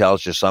 If he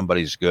tells you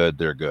somebody's good,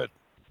 they're good.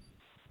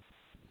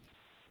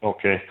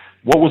 Okay.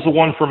 What was the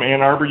one from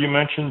Ann Arbor you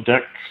mentioned?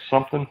 Deck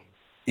something?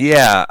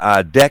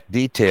 Yeah, Deck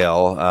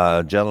Detail,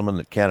 a gentleman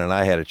that Ken and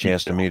I had a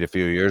chance to meet a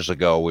few years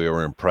ago. We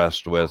were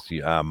impressed with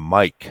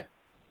Mike.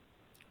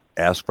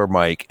 Ask for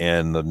Mike,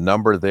 and the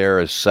number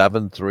there is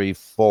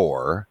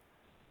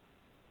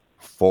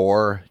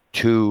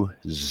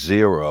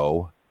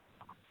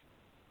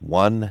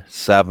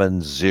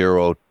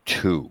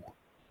 734-420-1702.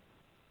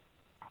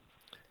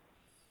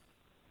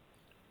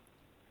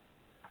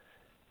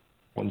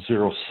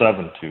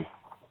 $1072.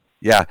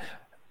 Yeah.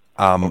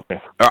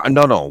 Okay.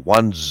 No,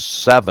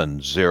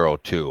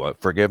 1702.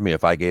 Forgive me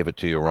if I gave it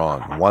to you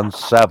wrong.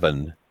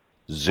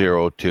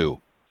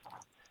 1702.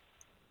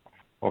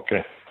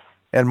 Okay.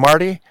 And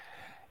Marty,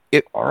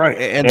 all right.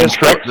 And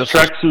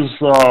Trex is.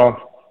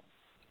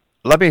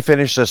 Let me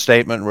finish this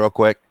statement real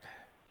quick.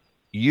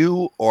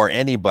 You or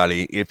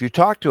anybody, if you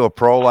talk to a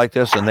pro like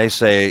this and they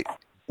say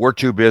we're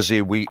too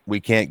busy, we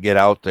can't get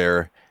out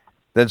there,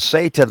 then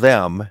say to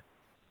them,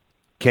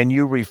 can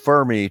you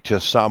refer me to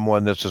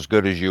someone that's as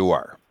good as you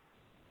are?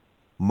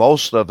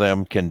 Most of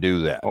them can do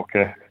that.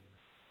 Okay.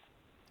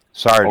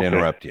 Sorry to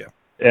interrupt you.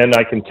 And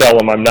I can tell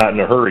them I'm not in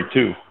a hurry,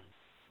 too.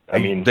 I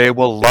mean, they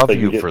will love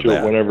you for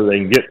that. Whenever they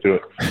can get to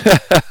it.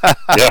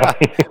 Yeah.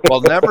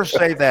 Well, never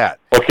say that.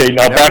 Okay,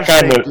 now back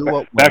on the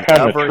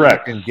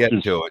Trex. You can get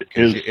to it,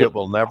 because it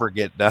will never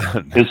get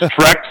done. Is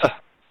Trex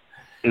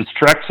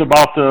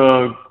about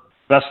the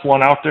best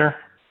one out there?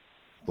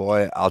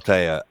 Boy, I'll tell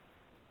you,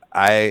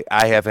 I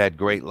have had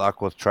great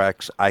luck with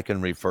Trex. I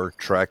can refer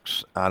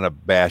Trex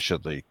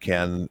unabashedly.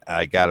 Ken,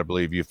 I got to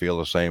believe you feel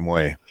the same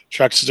way.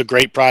 Trex is a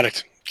great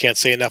product. Can't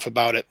say enough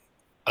about it.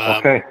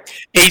 Okay.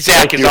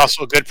 AZAC is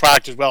also a good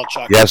product as well,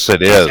 Chuck. Yes,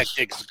 it is.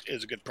 AZAC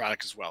is a good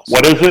product as well. So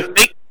what is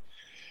it?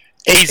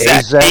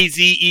 AZEK.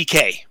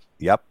 AZEK.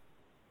 Yep.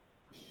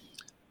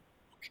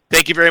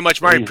 Thank you very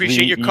much, Marty.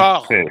 Appreciate your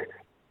call.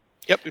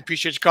 Yep,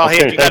 appreciate your call. Okay,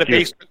 hey, if you got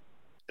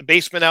a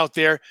basement out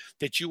there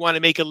that you want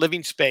to make a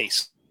living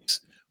space,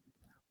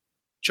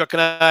 Chuck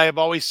and I have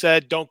always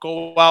said, don't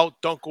go out,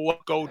 don't go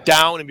up, go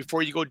down. And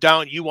before you go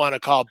down, you want to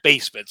call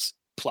Basements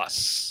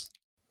Plus.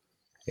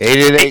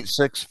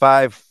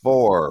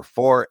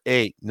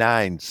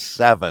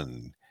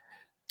 888-654-4897.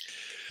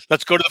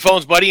 Let's go to the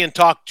phones, buddy, and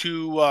talk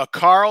to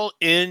Carl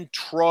in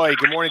Troy.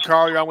 Good morning,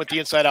 Carl. You're on with the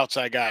Inside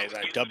Outside guys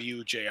on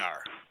WJR.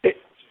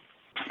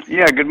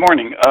 Yeah, good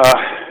morning.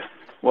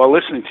 Well,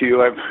 listening to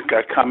you, I've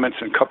got comments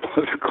on a couple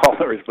of the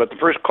callers, but the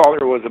first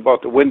caller was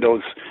about the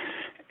windows.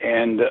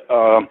 And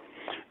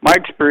my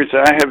experience,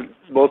 I have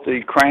both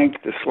the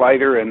crank, the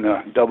slider, and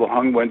the double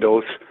hung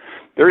windows.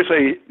 There's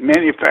a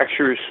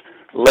manufacturer's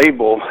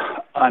label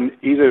on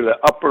either the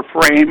upper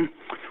frame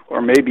or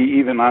maybe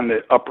even on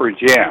the upper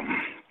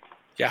jamb.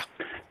 Yeah.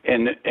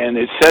 And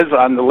it says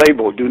on the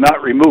label, do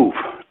not remove,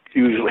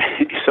 usually.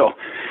 So,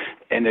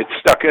 and it's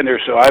stuck in there,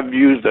 so I've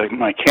used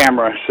my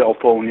camera, cell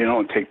phone,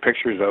 and take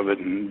pictures of it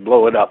and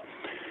blow it up.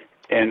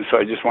 And so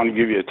I just want to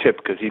give you a tip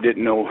because he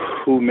didn't know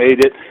who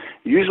made it.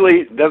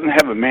 Usually it doesn't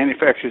have a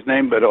manufacturer's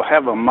name, but it'll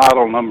have a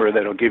model number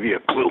that'll give you a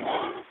clue.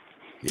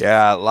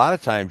 Yeah, a lot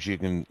of times you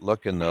can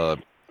look in the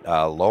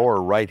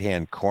lower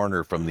right-hand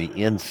corner from the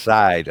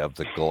inside of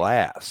the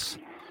glass,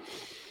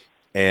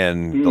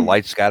 and the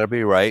light's got to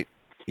be right.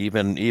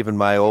 Even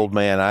my old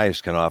man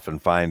eyes can often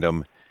find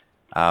them,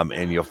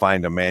 and you'll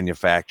find a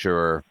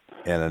manufacturer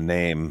and a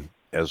name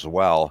as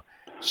well.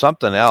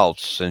 Something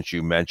else, since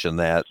you mentioned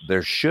that,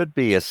 there should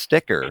be a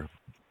sticker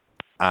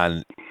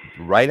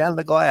right on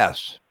the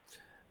glass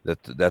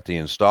that the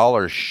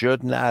installer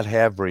should not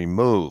have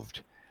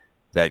removed,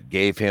 that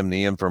gave him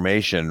the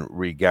information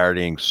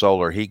regarding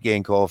solar heat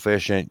gain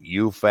coefficient,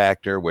 U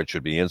factor, which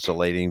would be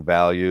insulating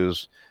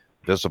values,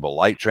 visible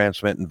light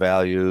transmitting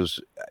values,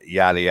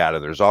 yada, yada.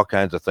 There's all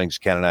kinds of things.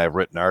 Ken and I have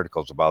written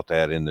articles about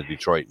that in the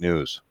Detroit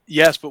News.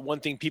 Yes, but one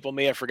thing people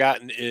may have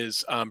forgotten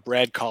is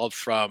Brad called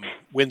from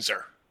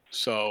Windsor.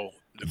 So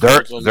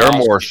they're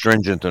more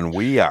stringent than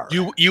we are.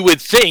 You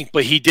would think,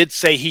 but he did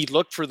say he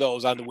looked for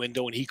those on the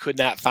window and he could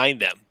not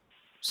find them.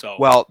 So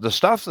well, the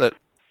stuff that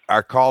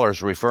our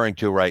caller's referring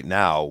to right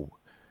now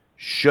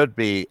should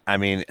be,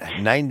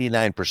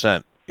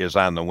 99% is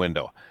on the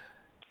window.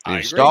 The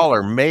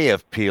installer may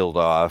have peeled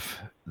off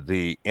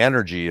the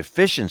energy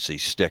efficiency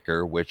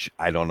sticker, which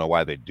I don't know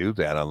why they do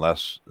that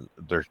unless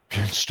they're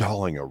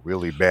installing a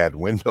really bad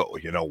window.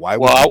 Why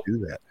would they do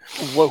that?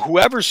 Well,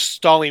 whoever's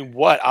installing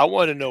what, I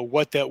want to know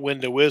what that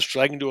window is,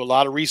 because I can do a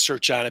lot of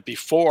research on it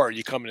before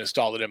you come and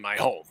install it in my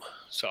home.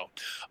 So,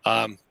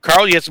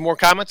 Carl, you had some more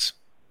comments?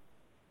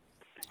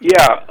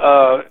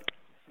 Yeah,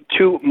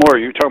 two more.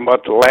 You're talking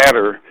about the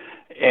ladder,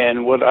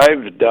 and what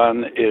I've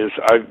done is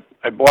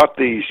I bought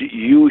these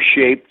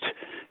U-shaped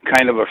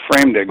kind of a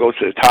frame that goes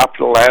to the top of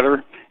the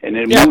ladder, and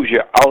it moves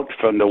you out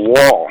from the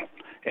wall.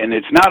 And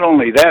it's not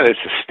only that, it's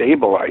a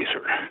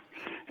stabilizer.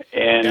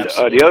 And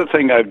the other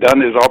thing I've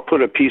done is I'll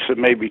put a piece of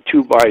maybe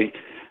 1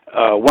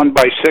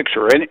 by 6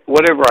 or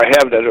whatever I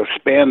have that'll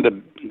span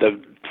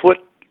the foot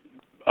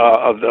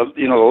of the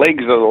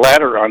legs of the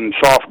ladder on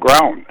soft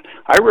ground.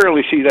 I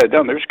rarely see that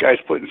done. There's guys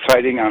putting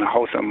siding on a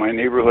house in my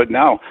neighborhood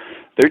now.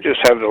 They just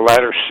have the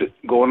ladder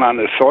going on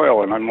the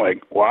soil, and I'm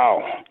like,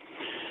 wow.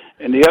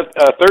 And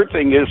the third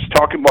thing is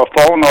talking about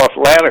falling off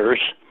ladders.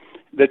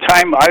 The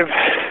time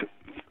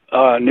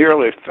I've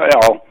nearly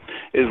fell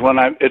is when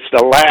it's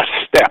the last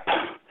step,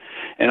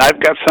 and I've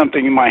got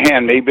something in my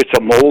hand. Maybe it's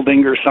a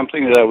molding or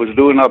something that I was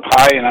doing up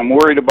high, and I'm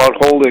worried about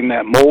holding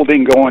that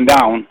molding going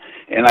down.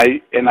 And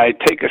I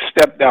take a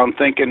step down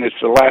thinking it's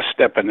the last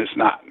step, and it's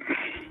not.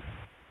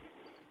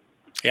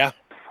 Yeah,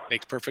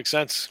 makes perfect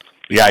sense.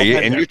 Yeah,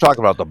 and you're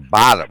talking about the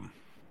bottom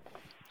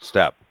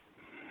step.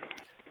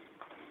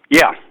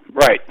 Yeah,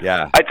 right.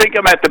 Yeah. I think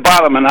I'm at the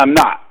bottom, and I'm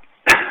not.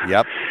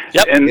 Yep.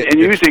 And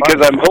usually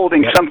because I'm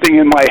holding something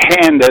in my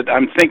hand that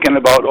I'm thinking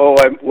about,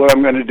 what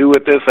I'm going to do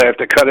with this, I have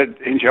to cut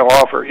it, inch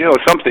off, or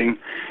something,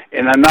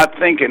 and I'm not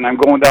thinking. I'm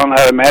going down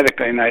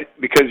automatically, and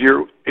because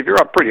if you're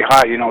up pretty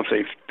high,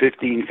 say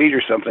 15 feet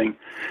or something,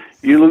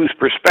 you lose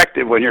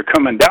perspective when you're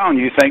coming down.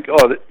 You think,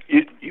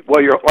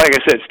 you're like I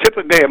said, it's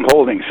typically I'm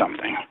holding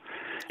something.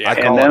 Yeah.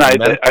 And then I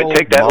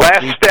take that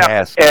last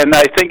step, and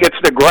I think it's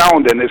the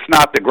ground, and it's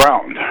not the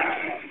ground.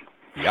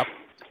 Yep.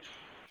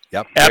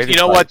 You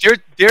know what?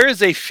 There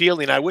is a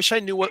feeling. I wish I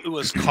knew what it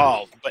was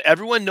called, but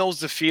everyone knows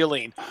the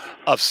feeling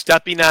of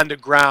stepping on the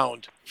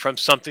ground from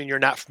something you're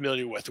not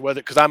familiar with.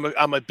 Because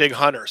I'm a big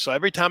hunter, so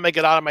every time I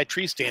get out of my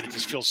tree stand, it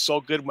just feels so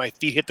good when my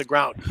feet hit the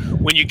ground.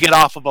 When you get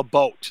off of a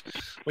boat,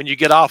 when you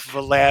get off of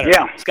a ladder,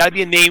 it's got to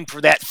be a name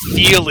for that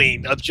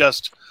feeling of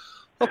just,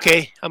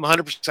 okay, I'm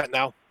 100%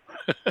 now.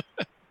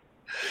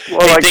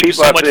 Well, like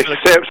people, if they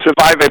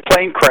survive a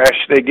plane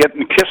crash, they get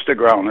and kiss the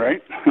ground,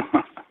 right?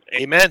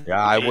 Amen.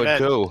 Yeah, I would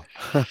too.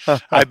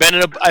 I've been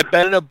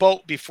in a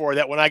boat before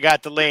that when I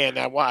got to land.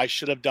 I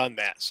should have done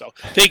that. So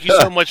thank you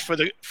so much for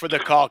the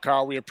call,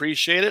 Carl. We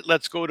appreciate it.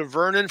 Let's go to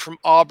Vernon from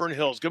Auburn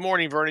Hills. Good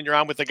morning, Vernon. You're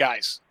on with the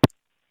guys.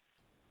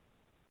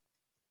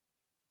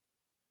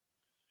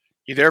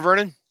 You there,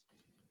 Vernon?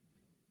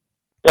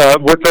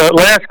 With the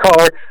last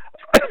caller,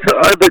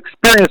 I've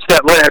experienced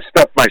that last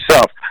step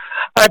myself.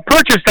 I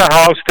purchased a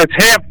house that's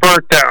half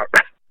burnt down.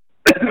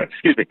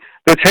 Excuse me.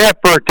 That's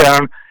half burnt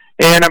down,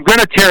 and I'm going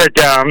to tear it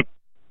down.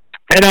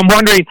 And I'm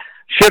wondering,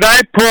 should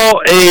I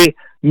pull a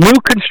new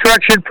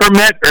construction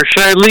permit, or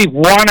should I leave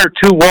 1 or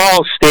 2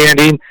 walls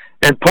standing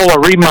and pull a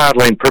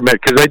remodeling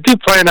permit? Because I do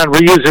plan on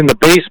reusing the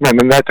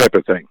basement and that type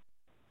of thing.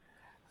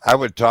 I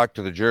would talk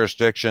to the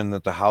jurisdiction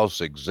that the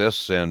house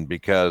exists in,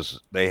 because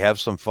they have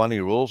some funny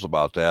rules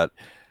about that.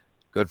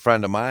 Good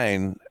friend of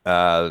mine,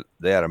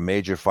 they had a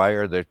major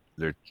fire. They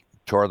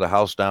tore the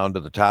house down to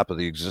the top of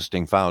the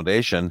existing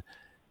foundation,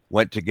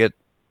 went to get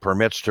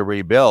permits to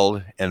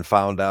rebuild, and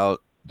found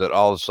out that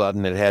all of a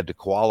sudden it had to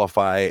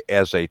qualify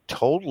as a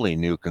totally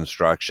new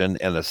construction,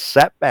 and the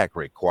setback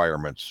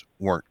requirements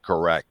weren't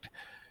correct,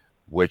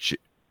 which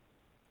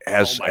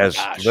has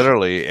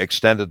literally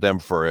extended them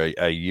for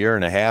a year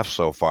and a half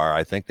so far.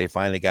 I think they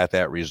finally got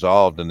that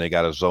resolved, and they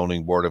got a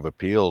zoning board of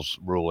appeals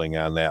ruling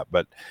on that.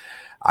 But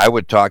I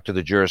would talk to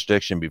the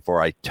jurisdiction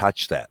before I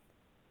touch that.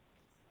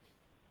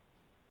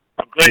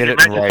 Get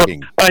it in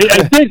writing.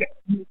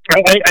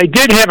 I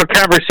did have a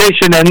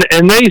conversation,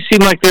 and they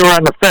seemed like they were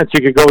on the fence.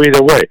 You could go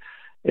either way,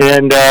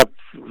 and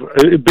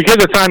because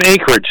it's on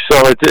acreage,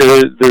 so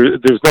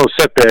there's no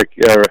setback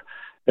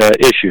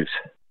issues.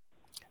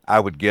 I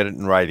would get it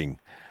in writing.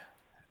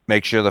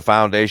 Make sure the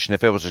foundation,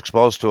 if it was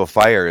exposed to a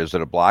fire, is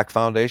it a block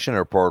foundation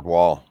or poured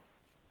wall?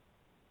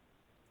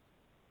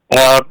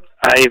 I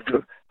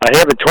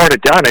haven't torn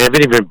it down. I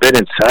haven't even been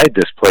inside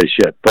this place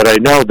yet, but I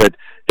know that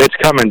it's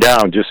coming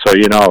down. Just so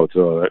you know,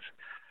 so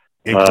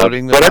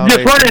including the but foundation?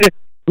 I'm just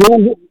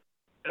wondering.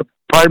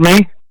 Pardon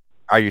me?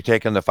 Are you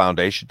taking the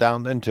foundation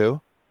down then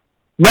too?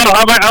 No,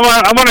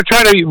 I want to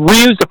try to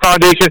reuse the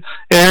foundation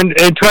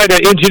and try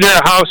to engineer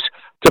a house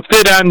to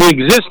fit on the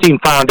existing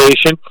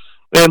foundation.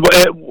 And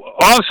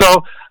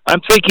also,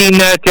 I'm thinking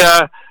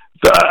that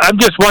I'm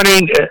just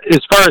wondering, as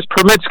far as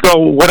permits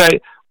go, would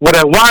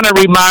I want a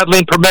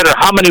remodeling permit, or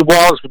how many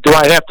walls do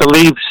I have to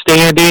leave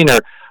standing,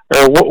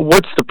 or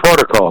what's the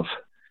protocols?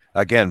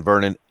 Again,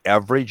 Vernon,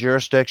 every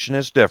jurisdiction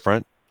is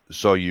different.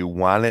 So you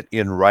want it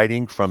in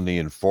writing from the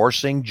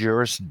enforcing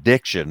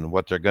jurisdiction,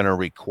 what they're going to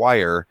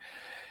require.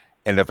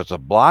 And if it's a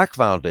block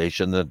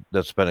foundation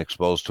that's been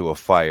exposed to a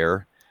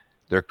fire,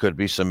 there could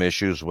be some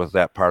issues with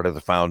that part of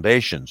the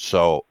foundation.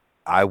 So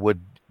I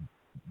would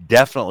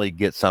definitely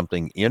get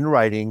something in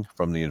writing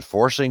from the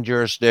enforcing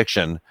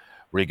jurisdiction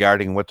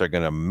regarding what they're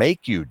going to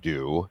make you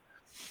do,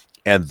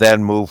 and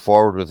then move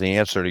forward with the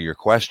answer to your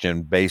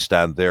question based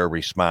on their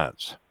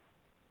response.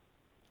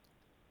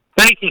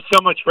 Thank you so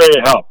much for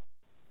your help.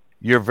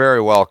 You're very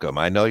welcome.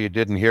 I know you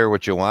didn't hear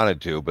what you wanted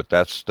to, but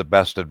that's the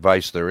best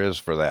advice there is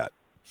for that.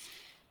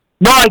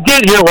 No, I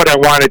did hear what I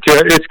wanted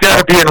to. It's got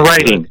to be in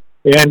writing.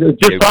 And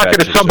just talking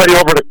to somebody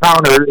over the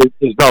counter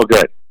is no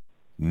good.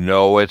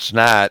 No, it's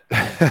not.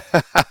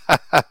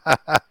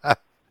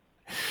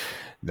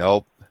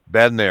 Nope.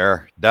 Been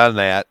there, done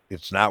that.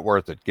 It's not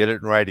worth it. Get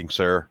it in writing,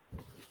 sir.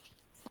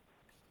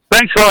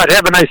 Thanks a lot.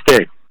 Have a nice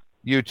day.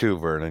 You too,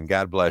 Vernon.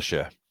 God bless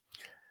you.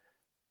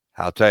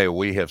 I'll tell you,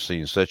 we have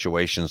seen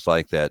situations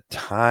like that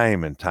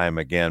time and time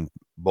again,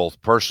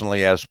 both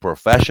personally as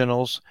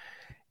professionals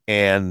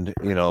and,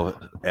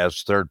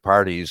 as third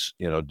parties,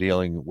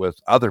 dealing with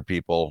other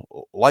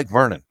people like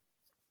Vernon.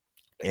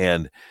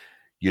 And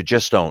you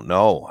just don't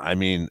know. I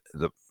mean,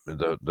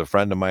 the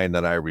friend of mine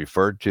that I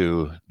referred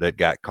to that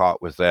got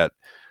caught with that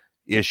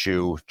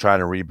issue trying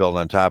to rebuild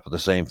on top of the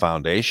same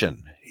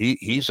foundation,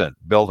 he's a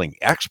building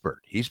expert.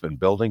 He's been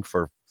building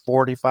for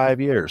 45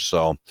 years.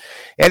 So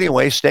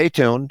anyway, stay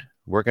tuned.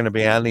 We're going to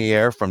be on the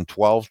air from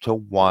 12 to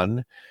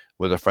 1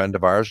 with a friend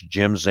of ours,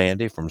 Jim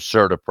Zandy from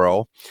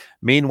CertaPro.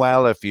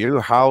 Meanwhile, if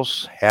your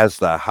house has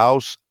the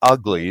house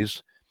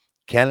uglies,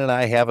 Ken and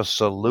I have a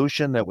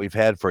solution that we've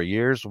had for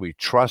years. We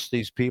trust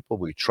these people.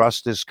 We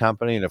trust this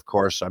company. And of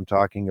course, I'm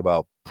talking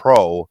about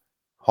Pro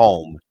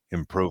Home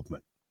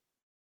Improvement.